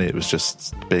 Like normally it was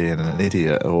just being an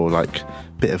idiot or like a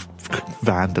bit of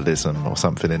vandalism or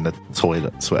something in the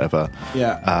toilets, whatever.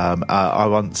 I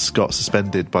once got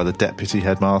suspended by the deputy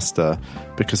headmaster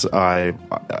because I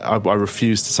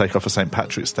refused to take off a St.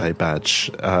 Patrick's Day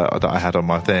badge that I had on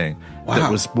my thing. Wow.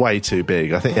 That was way too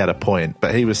big. I think he had a point,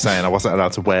 but he was saying I wasn't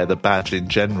allowed to wear the badge in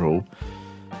general.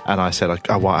 And I said,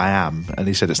 I am. And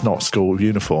he said, it's not school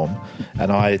uniform.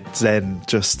 And I then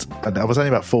and I was only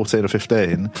about 14 or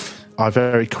 15, I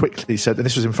very quickly said, and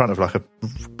this was in front of like a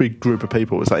big group of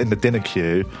people, it was like in the dinner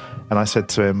queue, and I said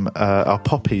to him, are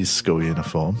poppies school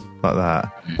uniform? Like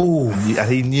that. Ooh.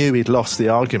 And he knew he'd lost the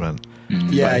argument.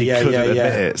 Yeah. Admit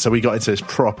it. So we got into this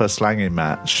proper slanging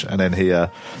match, and then he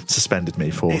suspended me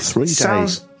for 3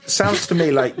 days. Sounds to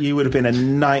me like you would have been a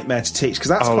nightmare to teach because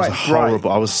that's quite horrible.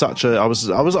 bright. I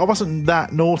wasn't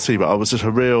that naughty, but I was just I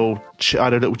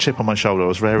had a little chip on my shoulder. I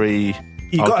was very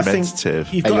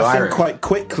argumentative. You've got to think quite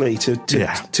quickly to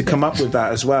come up with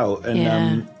that as well.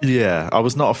 And I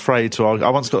was not afraid to argue.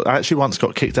 I actually once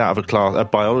got kicked out of a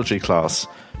biology class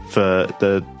for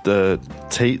the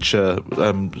teacher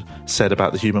said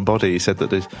about the human body. He said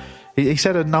that he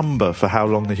said a number for how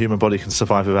long the human body can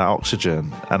survive without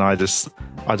oxygen, and I just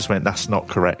went, that's not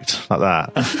correct, like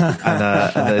that.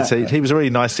 And he was a really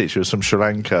nice teacher. He was from Sri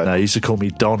Lanka. He used to call me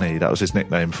Donnie. That was his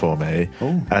nickname for me.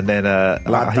 Ooh. And then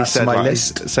he said,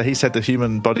 so he said the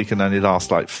human body can only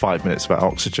last like 5 minutes without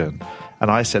oxygen. And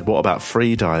I said, what about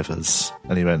free divers?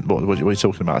 And he went, what are you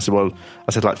talking about? I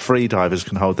said, like, free divers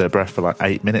can hold their breath for like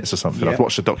 8 minutes or something. I've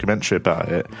watched a documentary about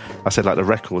it. I said, like, the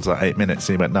record's like 8 minutes.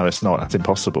 And he went, no, it's not. That's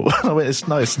impossible. I went,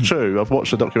 it's true. I've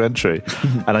watched a documentary.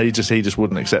 And he just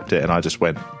wouldn't accept it. And I just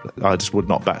would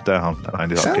not back down. And I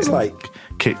ended up getting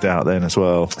kicked out then as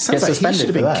well. Sounds like he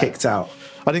should have been kicked out.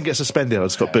 I didn't get suspended. I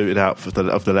just got booted out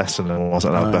of the lesson and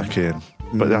wasn't allowed back in.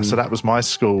 But so that was my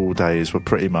school days, were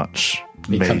pretty much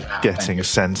me getting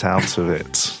sent out of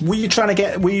it. Were you trying to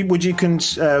get? Would you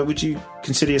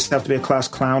consider yourself to be a class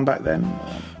clown back then?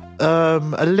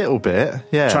 A little bit,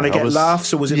 yeah. Trying to get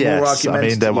laughs, or was it more argumentative? I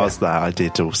mean, there was that. I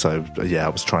did also, I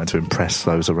was trying to impress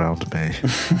those around me.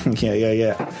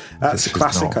 Yeah. That's a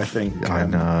classic, I think. I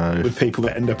know. With people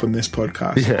that end up on this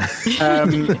podcast.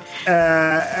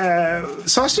 Yeah.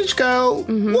 Sausage Girl,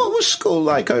 what was school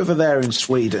like over there in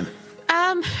Sweden?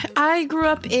 I grew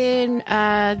up in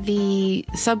the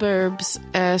suburbs,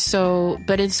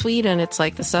 but in Sweden, it's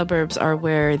like the suburbs are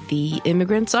where the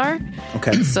immigrants are.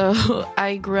 Okay. So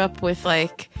I grew up with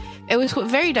it was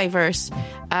very diverse,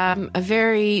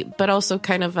 but also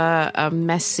kind of a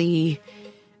messy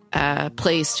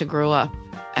place to grow up.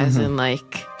 As in,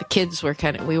 like, the kids we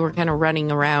were kind of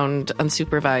running around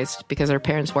unsupervised because our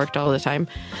parents worked all the time.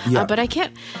 Yeah. But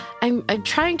I'm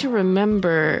trying to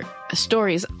remember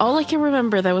stories. All I can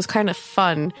remember that was kind of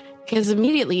fun, because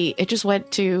immediately it just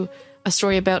went to a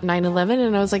story about 9/11,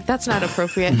 and I was like, that's not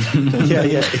appropriate.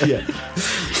 Yeah.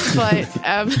 But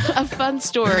a fun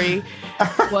story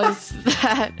was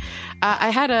that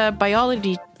I had a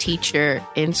biology teacher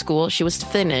in school. She was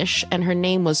Finnish, and her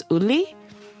name was Uli.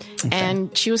 Okay.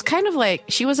 And she was kind of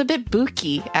she was a bit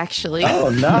booky, actually. Oh,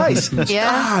 nice. Yeah.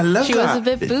 I love she that. was a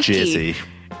bit booky. Jizzy.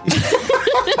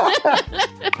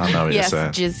 I know what you're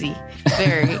saying. Jizzy.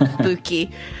 Very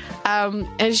booky.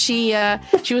 And she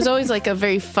was always like a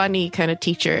very funny kind of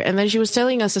teacher. And then she was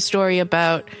telling us a story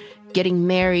about getting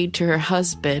married to her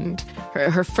husband,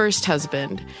 her first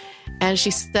husband. And she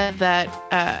said that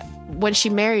when she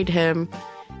married him,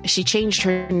 she changed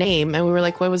her name, and we were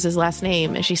like, what was his last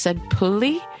name? And she said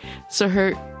Pulli. So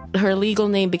her legal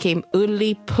name became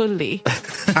Uli Pulli,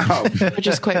 which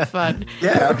is quite fun.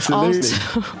 Yeah, absolutely.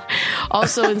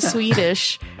 Also in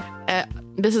Swedish,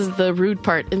 this is the rude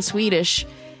part. In Swedish,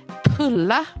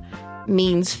 pulla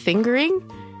means fingering.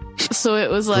 So it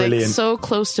was so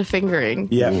close to fingering.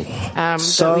 Yeah.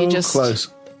 So that we just close.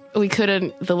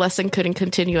 The lesson couldn't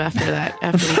continue after that,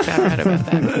 after we found out about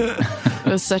that. It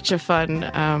was such a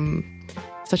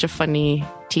funny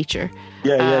teacher.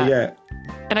 Yeah.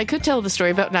 And I could tell the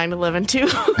story about 9/11 too.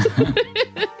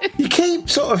 You keep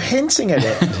sort of hinting at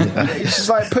it. It's just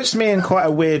like, puts me in quite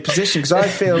a weird position, because I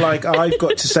feel like I've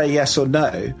got to say yes or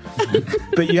no,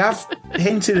 but you have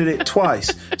hinted at it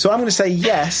twice. So I'm going to say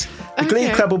yes. The Glee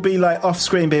Club will be like off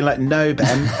screen being like, no,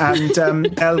 Ben, and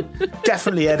they'll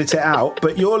definitely edit it out,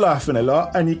 but you're laughing a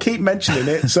lot and you keep mentioning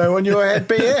it, so on your head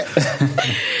be it.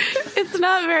 It's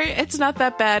not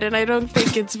that bad, and I don't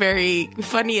think it's very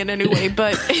funny in any way,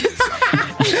 but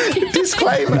it's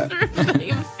disclaimer.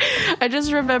 I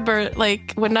just remember,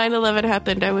 like, when 9/11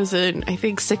 happened, I was in, I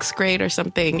think, 6th grade or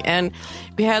something, and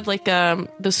we had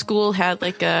the school had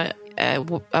a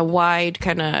wide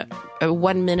kind of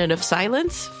 1 minute of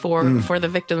silence for the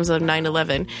victims of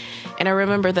 9/11. And I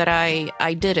remember that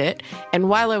I did it. And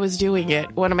while I was doing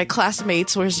it, one of my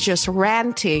classmates was just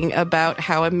ranting about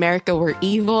how America were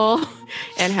evil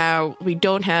and how we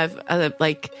don't have a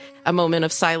moment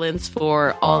of silence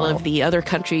for all of the other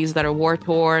countries that are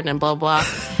war-torn and blah, blah.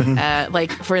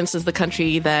 For instance, the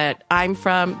country that I'm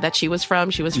from, that she was from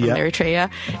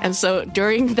Eritrea. And so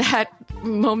during that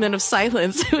moment of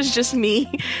silence, it was just me,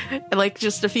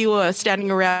 just a few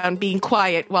standing around being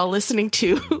quiet while listening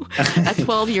to a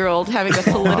 12-year-old having a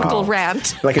political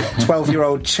rant. Like a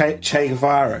 12-year-old Che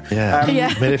Guevara. Yeah. I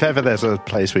mean, if ever there's a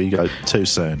place where you go too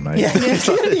soon, mate. Yeah.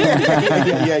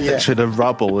 Literally the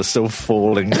rubble is still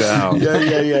falling down. Yeah.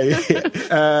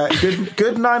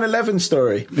 Good 9/11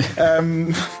 story.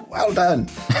 Well done.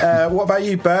 What about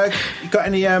you, Berg? You got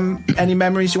any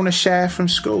memories you want to share from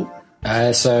school?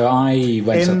 So I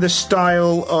went in the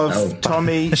style of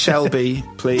Tommy Shelby,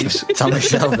 please. Tommy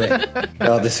Shelby.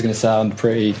 God, this is going to sound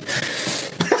pretty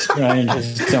strange.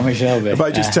 Tommy Shelby. Have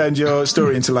I just turned your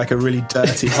story into like a really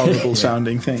dirty, horrible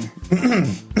sounding thing?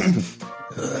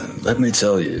 Let me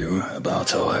tell you about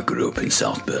how I grew up in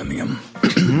South Birmingham.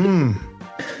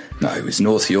 No, it was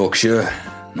North Yorkshire,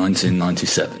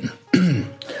 1997.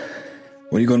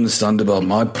 What you got to understand about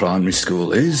my primary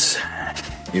school is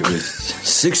it was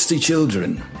 60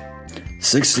 children.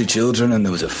 60 children, and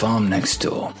there was a farm next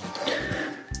door.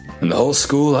 And the whole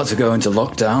school had to go into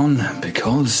lockdown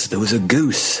because there was a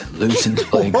goose loose in the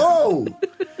playground. Whoa!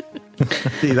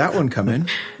 See that one coming.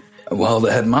 While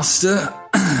the headmaster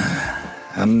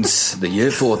and the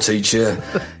year 4 teacher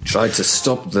tried to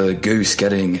stop the goose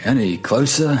getting any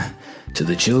closer to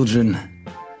the children.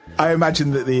 I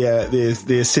imagine that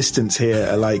the assistants here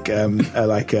are like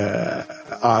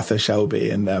Arthur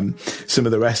Shelby and some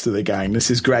of the rest of the gang.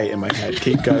 This is great in my head.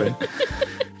 Keep going.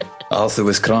 Arthur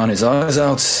was crying his eyes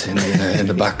out in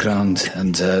the background,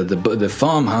 and the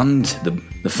farm hand,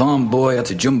 the farm boy, had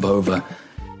to jump over,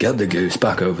 get the goose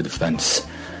back over the fence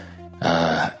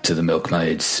to the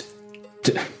milkmaid's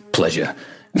pleasure.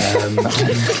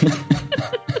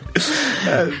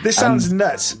 This sounds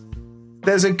nuts.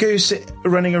 There's a goose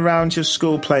running around your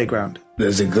school playground.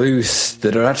 There's a goose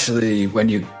that are actually, when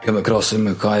you come across them,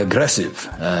 are quite aggressive.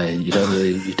 You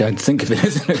don't think of it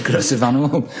as an aggressive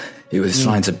animal. He was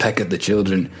trying to peck at the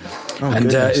children. Oh,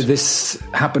 and this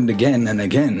happened again and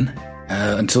again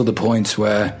until the point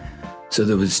where, so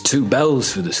there was 2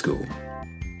 bells for the school.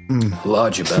 A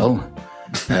larger bell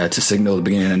to signal the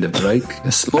beginning and end of break.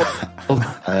 A small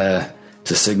bell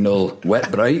to signal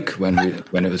wet break when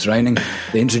it was raining.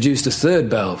 They introduced a 3rd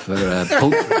bell for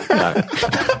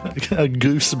a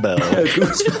goose bell.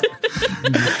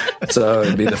 So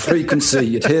it'd be the frequency.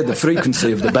 You'd hear the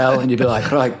frequency of the bell, and you'd be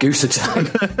like, "Right, goose time."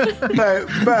 No,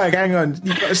 Berg, hang on.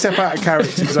 You've got to step out of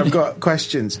character because I've got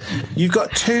questions. You've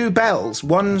got 2 bells.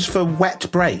 One's for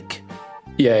wet break.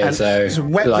 Yeah, and so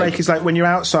wet break is like when you're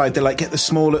outside. They get the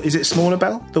smaller. Is it smaller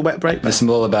bell? The wet break. The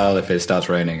smaller bell if it starts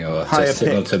raining, or higher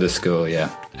signal pitch to the school. Yeah.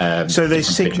 So they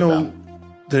signal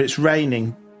that it's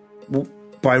raining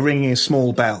by ringing a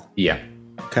small bell. Yeah.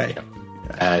 Okay.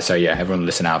 So yeah, everyone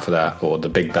listen out for that, or the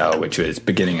big bell, which was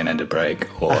beginning and end of break.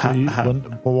 Or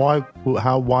why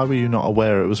were you not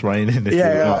aware it was raining?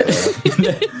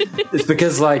 It's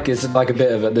because it's like a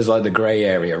bit of there's like the grey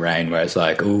area rain where it's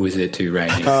like, oh, is it too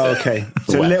rainy? Oh, okay.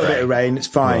 So a little bit of rain, it's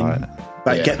fine.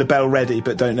 Right. Get the bell ready,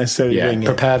 but don't necessarily ring it.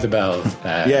 Prepare the bell.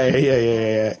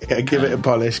 Yeah. Give it a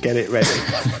polish, get it ready,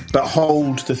 but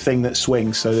hold the thing that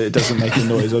swings so that it doesn't make a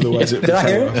noise. Otherwise, it. Did I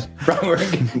hear it?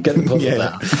 Get the puzzle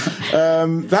out.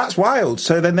 That's wild.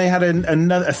 So then they had a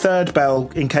 3rd bell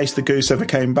in case the goose ever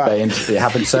came back. It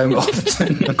happened so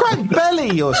often. Quite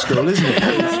belly your school, isn't it?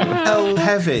 L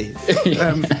heavy.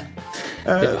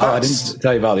 I didn't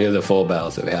tell you about the other 4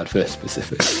 bells that we had for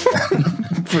specific.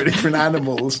 For different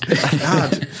animals.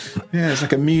 God. Yeah, it's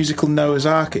like a musical Noah's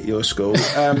Ark at your school.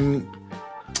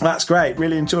 That's great.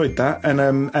 Really enjoyed that,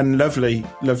 and lovely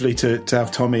to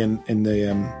have Tommy in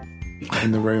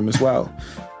the room as well.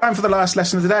 Time for the last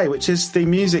lesson of the day, which is the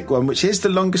music one, which is the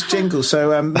longest jingle.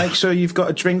 So make sure you've got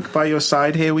a drink by your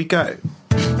side. Here we go.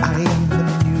 I am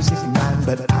the music man,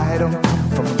 but I don't come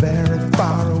from very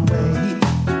far away.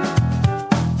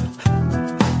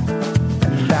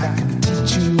 And I can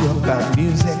teach you about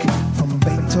music from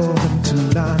Beethoven to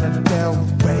Lana Del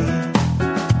Rey.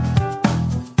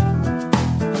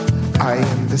 I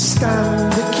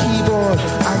understand the keyboard,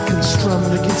 I can strum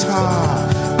the guitar,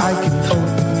 I can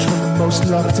open the most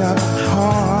locked up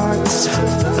hearts.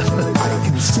 I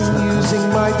can sing using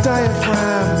my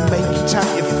diaphragm, make you tap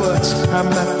your foot. I'm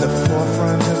at the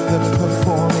forefront of the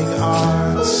performing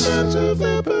arts.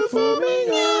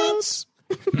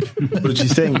 What did you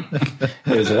think?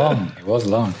 It was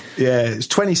long. Yeah, it's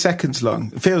 20 seconds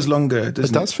long. It feels longer,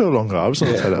 doesn't it? It does feel longer. I was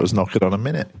going to say that was knocking on a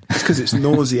minute. It's because it's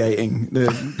nauseating.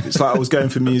 It's like I was going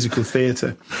for musical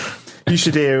theatre. You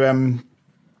should hear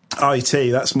IT.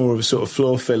 That's more of a sort of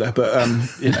floor filler, but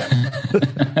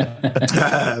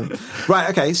right,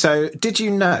 okay. So did you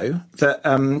know that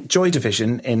Joy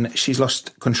Division in She's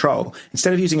Lost Control,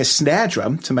 instead of using a snare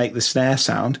drum to make the snare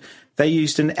sound, they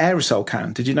used an aerosol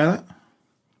can? Did you know that?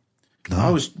 No.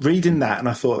 I was reading that and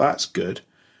I thought, that's good.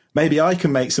 Maybe I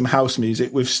can make some house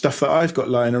music with stuff that I've got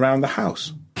lying around the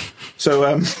house. So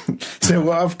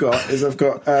what I've got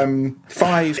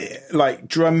 5 like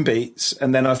drum beats,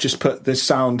 and then I've just put the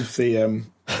sound of the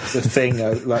thing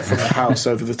like from the house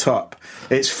over the top.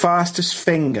 It's fastest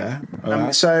finger.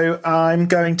 So I'm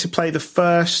going to play the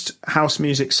first house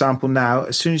music sample now.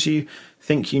 As soon as you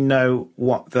think you know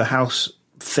what the house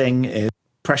thing is,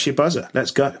 press your buzzer.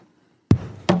 Let's go.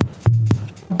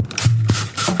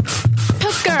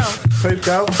 Poop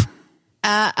girl.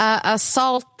 A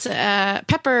salt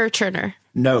pepper churner.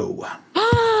 No.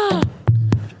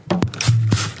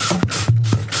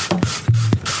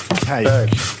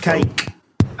 Cake.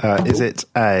 Is it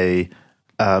a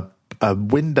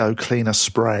window cleaner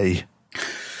spray?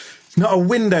 It's not a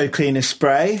window cleaner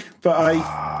spray, but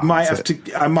I might have to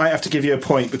give you a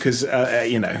point because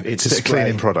it's a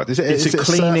cleaning product. Is it a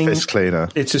surface cleaner?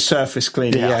 It's a surface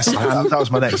cleaner. Yeah. Yes, that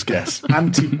was my next guess.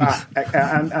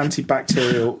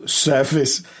 Antibacterial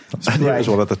surface spray. I knew it was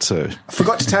one of the two. I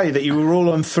forgot to tell you that you were all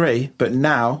on 3, but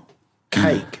now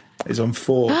cake is on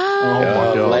 4.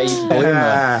 Oh my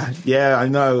God. Yeah, I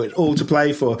know. All to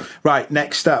play for. Right,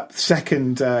 next up,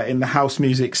 second in the house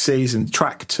music season,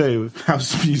 track 2 of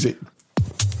house music.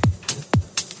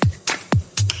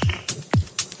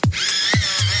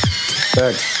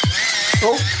 Berg.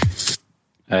 Oh.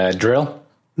 Drill?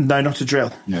 No, not a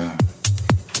drill. No.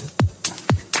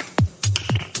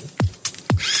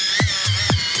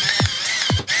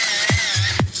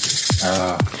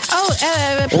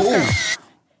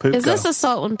 Is this a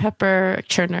salt and pepper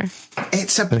churner?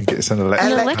 It's I think it's an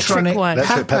electric one.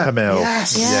 Electric pepper mill.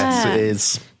 Yes. Yes, it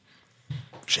is.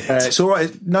 Shit. It's all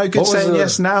right. No good saying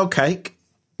yes now, Cake.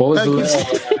 What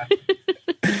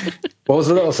was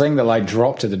the little thing that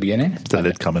dropped at the beginning? The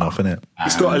lid coming off, innit?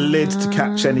 It's got a lid to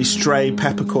catch any stray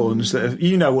peppercorns.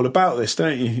 You know all about this,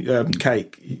 don't you,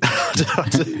 Cake? You've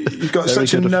got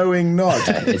such a knowing nod.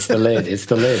 It's the lid.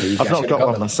 I've not got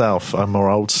one myself. I'm more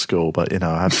old school, but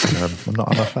I'm a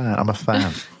fan. I'm a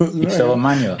fan. You still a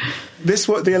manual.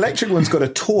 The electric one's got a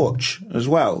torch as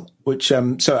well, which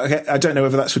so I don't know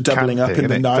whether that's for doubling up in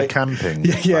the night. For camping.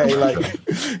 Yeah, like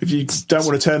if you don't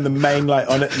want to turn the main light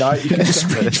on at night, you can just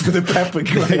reach for the pepper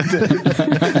grinder.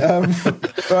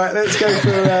 Right, let's go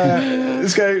for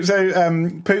So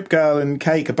Poop Girl and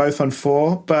Cake are both on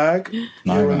 4. Berg,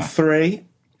 you're on 3.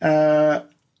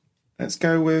 Let's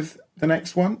go with the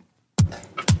next one.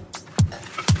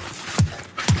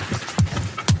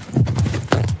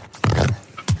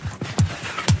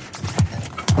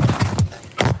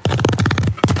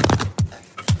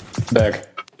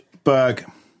 Berg.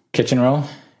 Kitchen roll?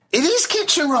 It is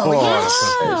kitchen roll,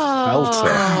 yes!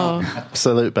 Belter.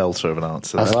 Absolute belter of an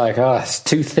answer. I was like, it's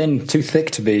too thin, too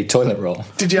thick to be toilet roll.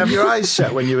 Did you have your eyes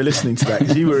shut when you were listening to that?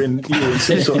 Because you were in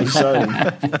some sort of zone.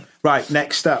 Right,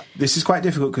 next up. This is quite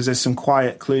difficult because there's some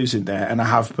quiet clues in there, and I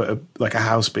have put a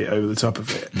house beat over the top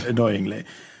of it, annoyingly.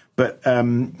 But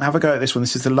have a go at this one.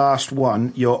 This is the last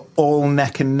one. You're all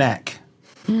neck and neck.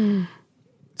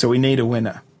 So we need a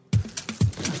winner.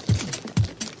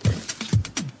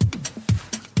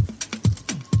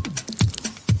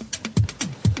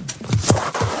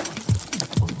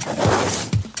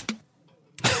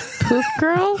 Poop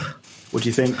Girl? What do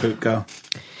you think, Poop Girl?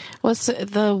 What's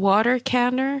the water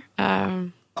canner?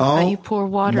 You pour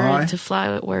water into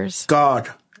flowers. God,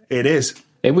 it is.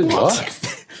 It was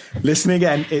what? Listen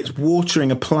again. It's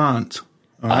watering a plant.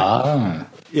 Right?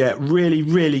 Yeah, really,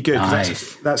 really good.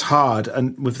 Nice. That's hard,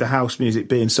 and with the house music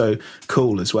being so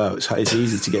cool as well, it's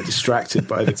easy to get distracted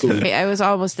by the cool. I was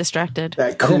almost distracted.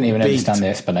 That cool I didn't even beat. understand the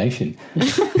explanation.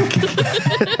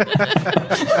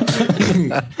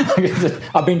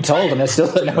 I've been told, and I still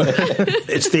don't know it.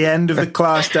 It's the end of the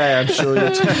class day. I'm sure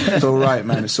it's all right,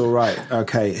 man. It's all right.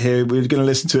 Okay, here we're going to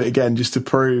listen to it again just to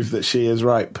prove that she is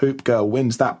right. Poop Girl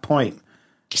wins that point.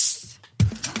 Yes.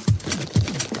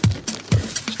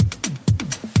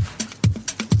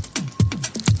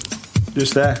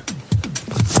 Just there.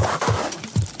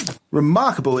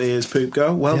 Remarkable ears, Poop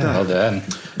Girl. Well done. Well done.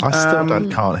 I still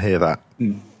can't hear that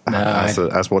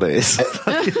as what it is. I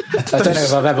don't know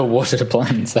if I've ever watered a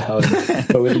plant, so I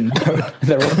wouldn't know.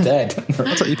 They're all dead. I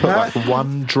thought you put like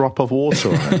one drop of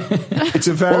water on it. It's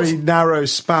a very narrow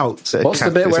spout. What's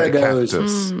the bit where it goes?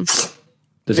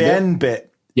 The end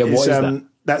bit. Yeah, what is that?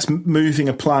 That's moving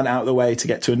a plant out of the way to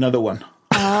get to another one.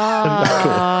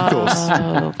 Of course.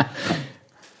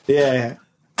 Yeah.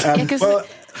 Because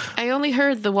I only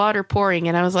heard the water pouring,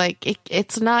 and I was like,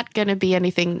 it's not going to be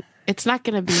anything. It's not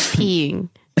going to be peeing.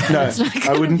 No,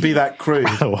 I wouldn't be that crude.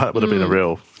 Well, that would have been a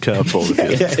real curveball.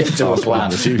 Into a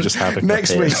plan. You just having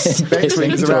Next week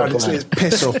is around. It's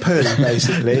piss or poo,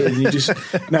 basically. And you just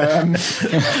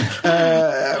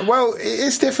well,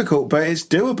 it's difficult, but it's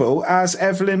doable, as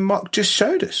Evelyn Mock just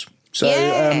showed us. So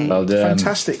well done.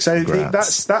 Fantastic. So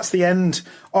that's the end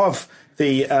of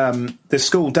the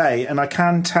school day, and I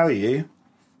can tell you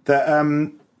that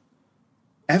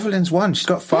Evelyn's won. She's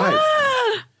got 5.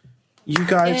 You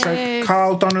guys, so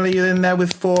Carl Donnelly in there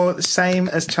with 4, the same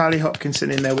as Charlie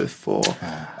Hopkinson in there with 4.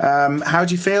 How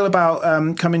do you feel about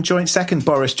coming joint second,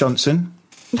 Boris Johnson?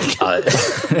 Bloody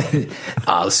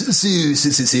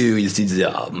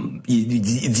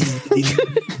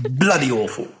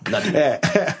awful. Bloody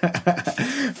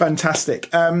awful.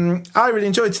 Fantastic. I really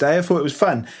enjoyed today. I thought it was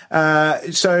fun.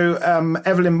 So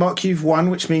Evelyn Mock, you've won,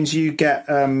 which means you get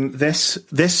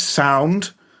this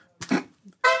sound.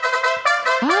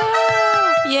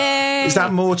 Yay! Is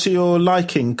that more to your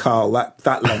liking, Carl?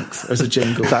 That length as a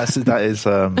jingle? That is.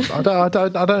 I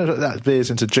don't know. That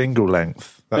veers into jingle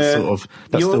length. That's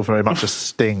still very much a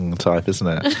Sting type, isn't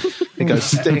it? It goes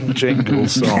Sting jingle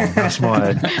song. That's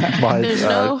my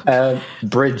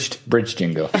bridge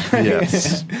jingle.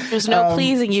 Yes. There's no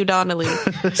pleasing you, Donnelly.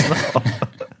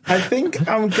 I think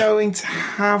I'm going to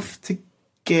have to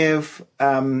give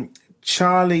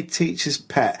Charlie Teacher's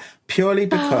Pet purely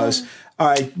because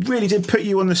I really did put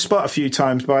you on the spot a few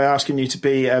times by asking you to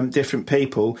be different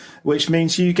people, which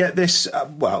means you get this.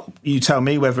 You tell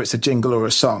me whether it's a jingle or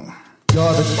a song.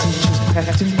 You're the teacher's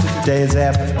pet in today's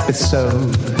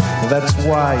episode. That's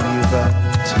why you've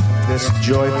earned this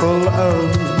joyful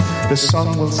ode. The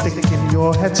song will stick in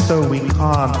your head so we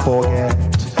can't forget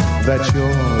that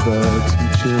you're the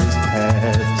teacher's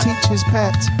pet. Teacher's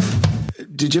pet.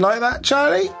 Did you like that,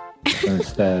 Charlie?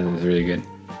 That was really good.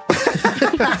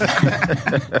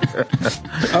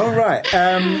 All right.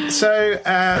 So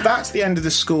that's the end of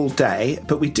the school day,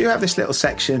 but we do have this little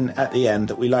section at the end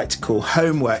that we like to call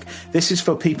homework. This is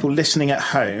for people listening at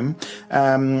home,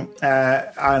 and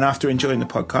after enjoying the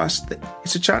podcast,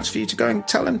 it's a chance for you to go and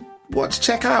tell them what to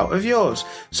check out of yours.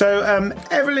 So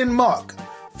Evelyn Mock,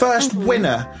 first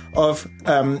winner of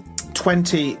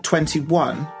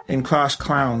 2021 in Class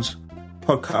Clowns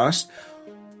podcast.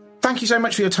 Thank you so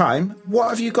much for your time. What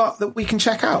have you got that we can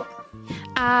check out?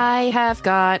 I have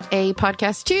got a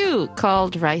podcast too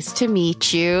called Rice to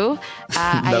Meet You.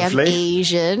 I am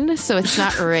Asian, so it's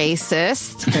not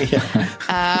racist.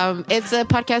 It's a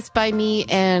podcast by me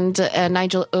and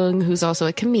Nigel Ung, who's also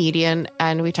a comedian,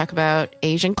 and we talk about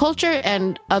Asian culture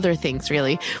and other things,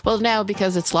 really. Well, now,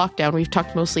 because it's lockdown, we've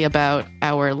talked mostly about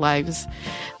our lives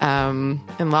in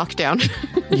lockdown.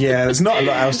 Yeah, there's not a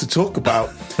lot else to talk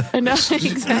about. I know,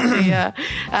 exactly, yeah.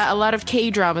 A lot of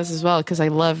K-dramas as well, because I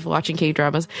love watching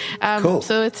K-dramas. Cool.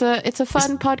 So it's a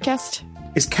fun podcast.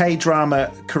 Is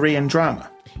K-drama Korean drama?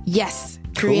 Yes,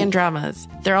 Korean dramas.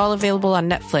 They're all available on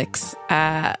Netflix.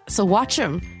 So watch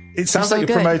them. It sounds like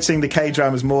you're promoting the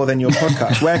K-dramas more than your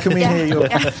podcast. Where can we hear your...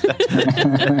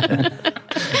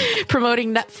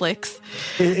 Promoting Netflix.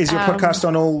 Is your podcast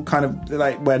on all kind of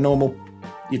like where normal...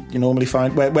 You normally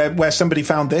find... Where somebody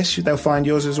found this, they'll find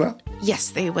yours as well?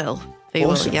 Yes, they will. They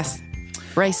will, yes.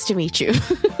 Nice to meet you.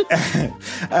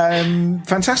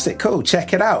 Fantastic, cool.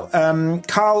 Check it out.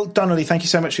 Carl Donnelly, thank you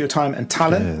so much for your time and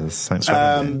talent. Yes, thanks for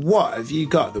having me. What have you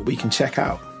got that we can check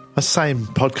out? The same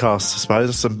podcast, I suppose.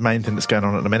 That's the main thing that's going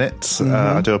on at the minute.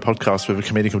 I do a podcast with a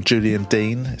comedian called Julian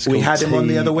Dean. We had him on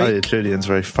the other week. Oh, yeah, Julian's a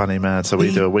very funny man, so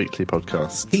we do a weekly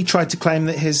podcast. He tried to claim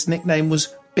that his nickname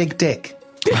was Big Dick.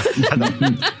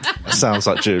 Sounds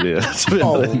like Julian, to be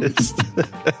honest.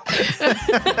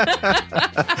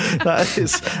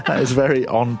 that is very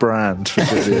on brand for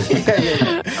Julian.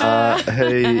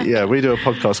 We do a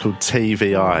podcast called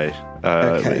TVI.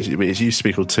 It used to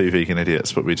be called Two Vegan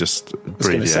Idiots, but we just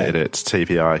abbreviated it to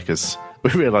TVI because we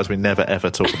realised we never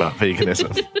ever talk about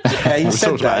veganism. We've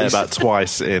talked about it about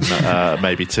twice in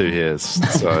maybe 2 years.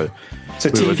 So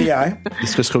TVI?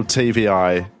 It's just called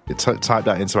TVI. You type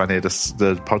that into any of the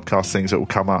podcast things, it will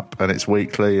come up, and it's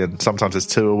weekly, and sometimes it's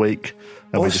 2 a week,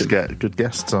 and we just get good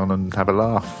guests on and have a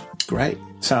laugh. Great.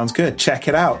 Sounds good. Check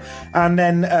it out. And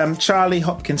then Charlie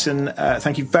Hopkinson,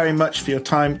 thank you very much for your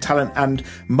time, talent, and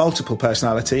multiple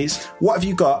personalities. What have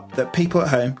you got that people at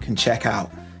home can check out?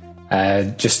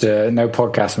 Just no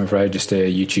podcast, I'm afraid, just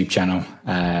a YouTube channel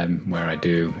where I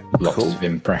do lots of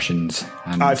impressions.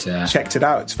 And I've checked it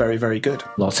out. It's very, very good.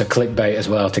 Lots of clickbait as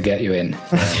well to get you in.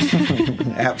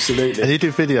 Absolutely. And you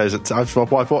do videos.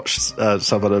 I've watched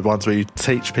some of the ones where you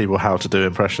teach people how to do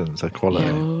impressions. They're quality.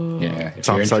 Yeah.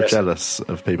 So I'm so jealous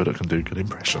of people that can do good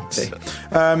impressions.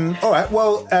 All right.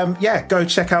 Well, go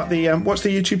check out the... what's the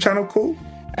YouTube channel called?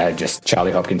 Just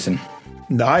Charlie Hopkinson.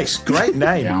 Nice, great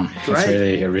name. Great.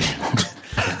 Really original.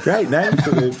 Great name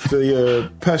for your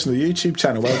personal YouTube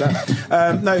channel. Well done.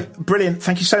 No, brilliant.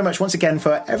 Thank you so much once again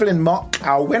for Evelyn Mock,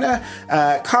 our winner,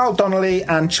 Carl Donnelly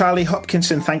and Charlie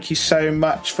Hopkinson. Thank you so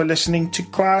much for listening to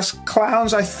Class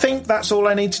Clowns. I think that's all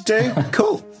I need to do.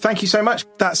 Cool. Thank you so much.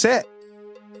 That's it.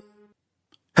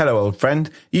 Hello, old friend.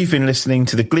 You've been listening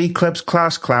to the Glee Club's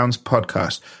Class Clowns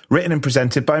podcast, written and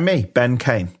presented by me, Ben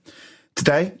Kane.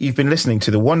 Today, you've been listening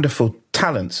to the wonderful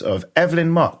talents of Evelyn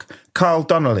Mock, Carl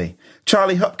Donnelly,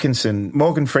 Charlie Hopkinson,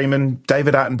 Morgan Freeman,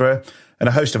 David Attenborough, and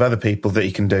a host of other people that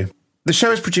you can do. The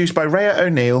show is produced by Rhea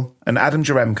O'Neill and Adam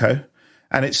Jaremko,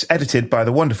 and it's edited by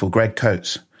the wonderful Greg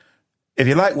Coates. If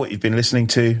you like what you've been listening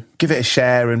to, give it a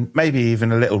share and maybe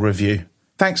even a little review.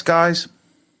 Thanks, guys.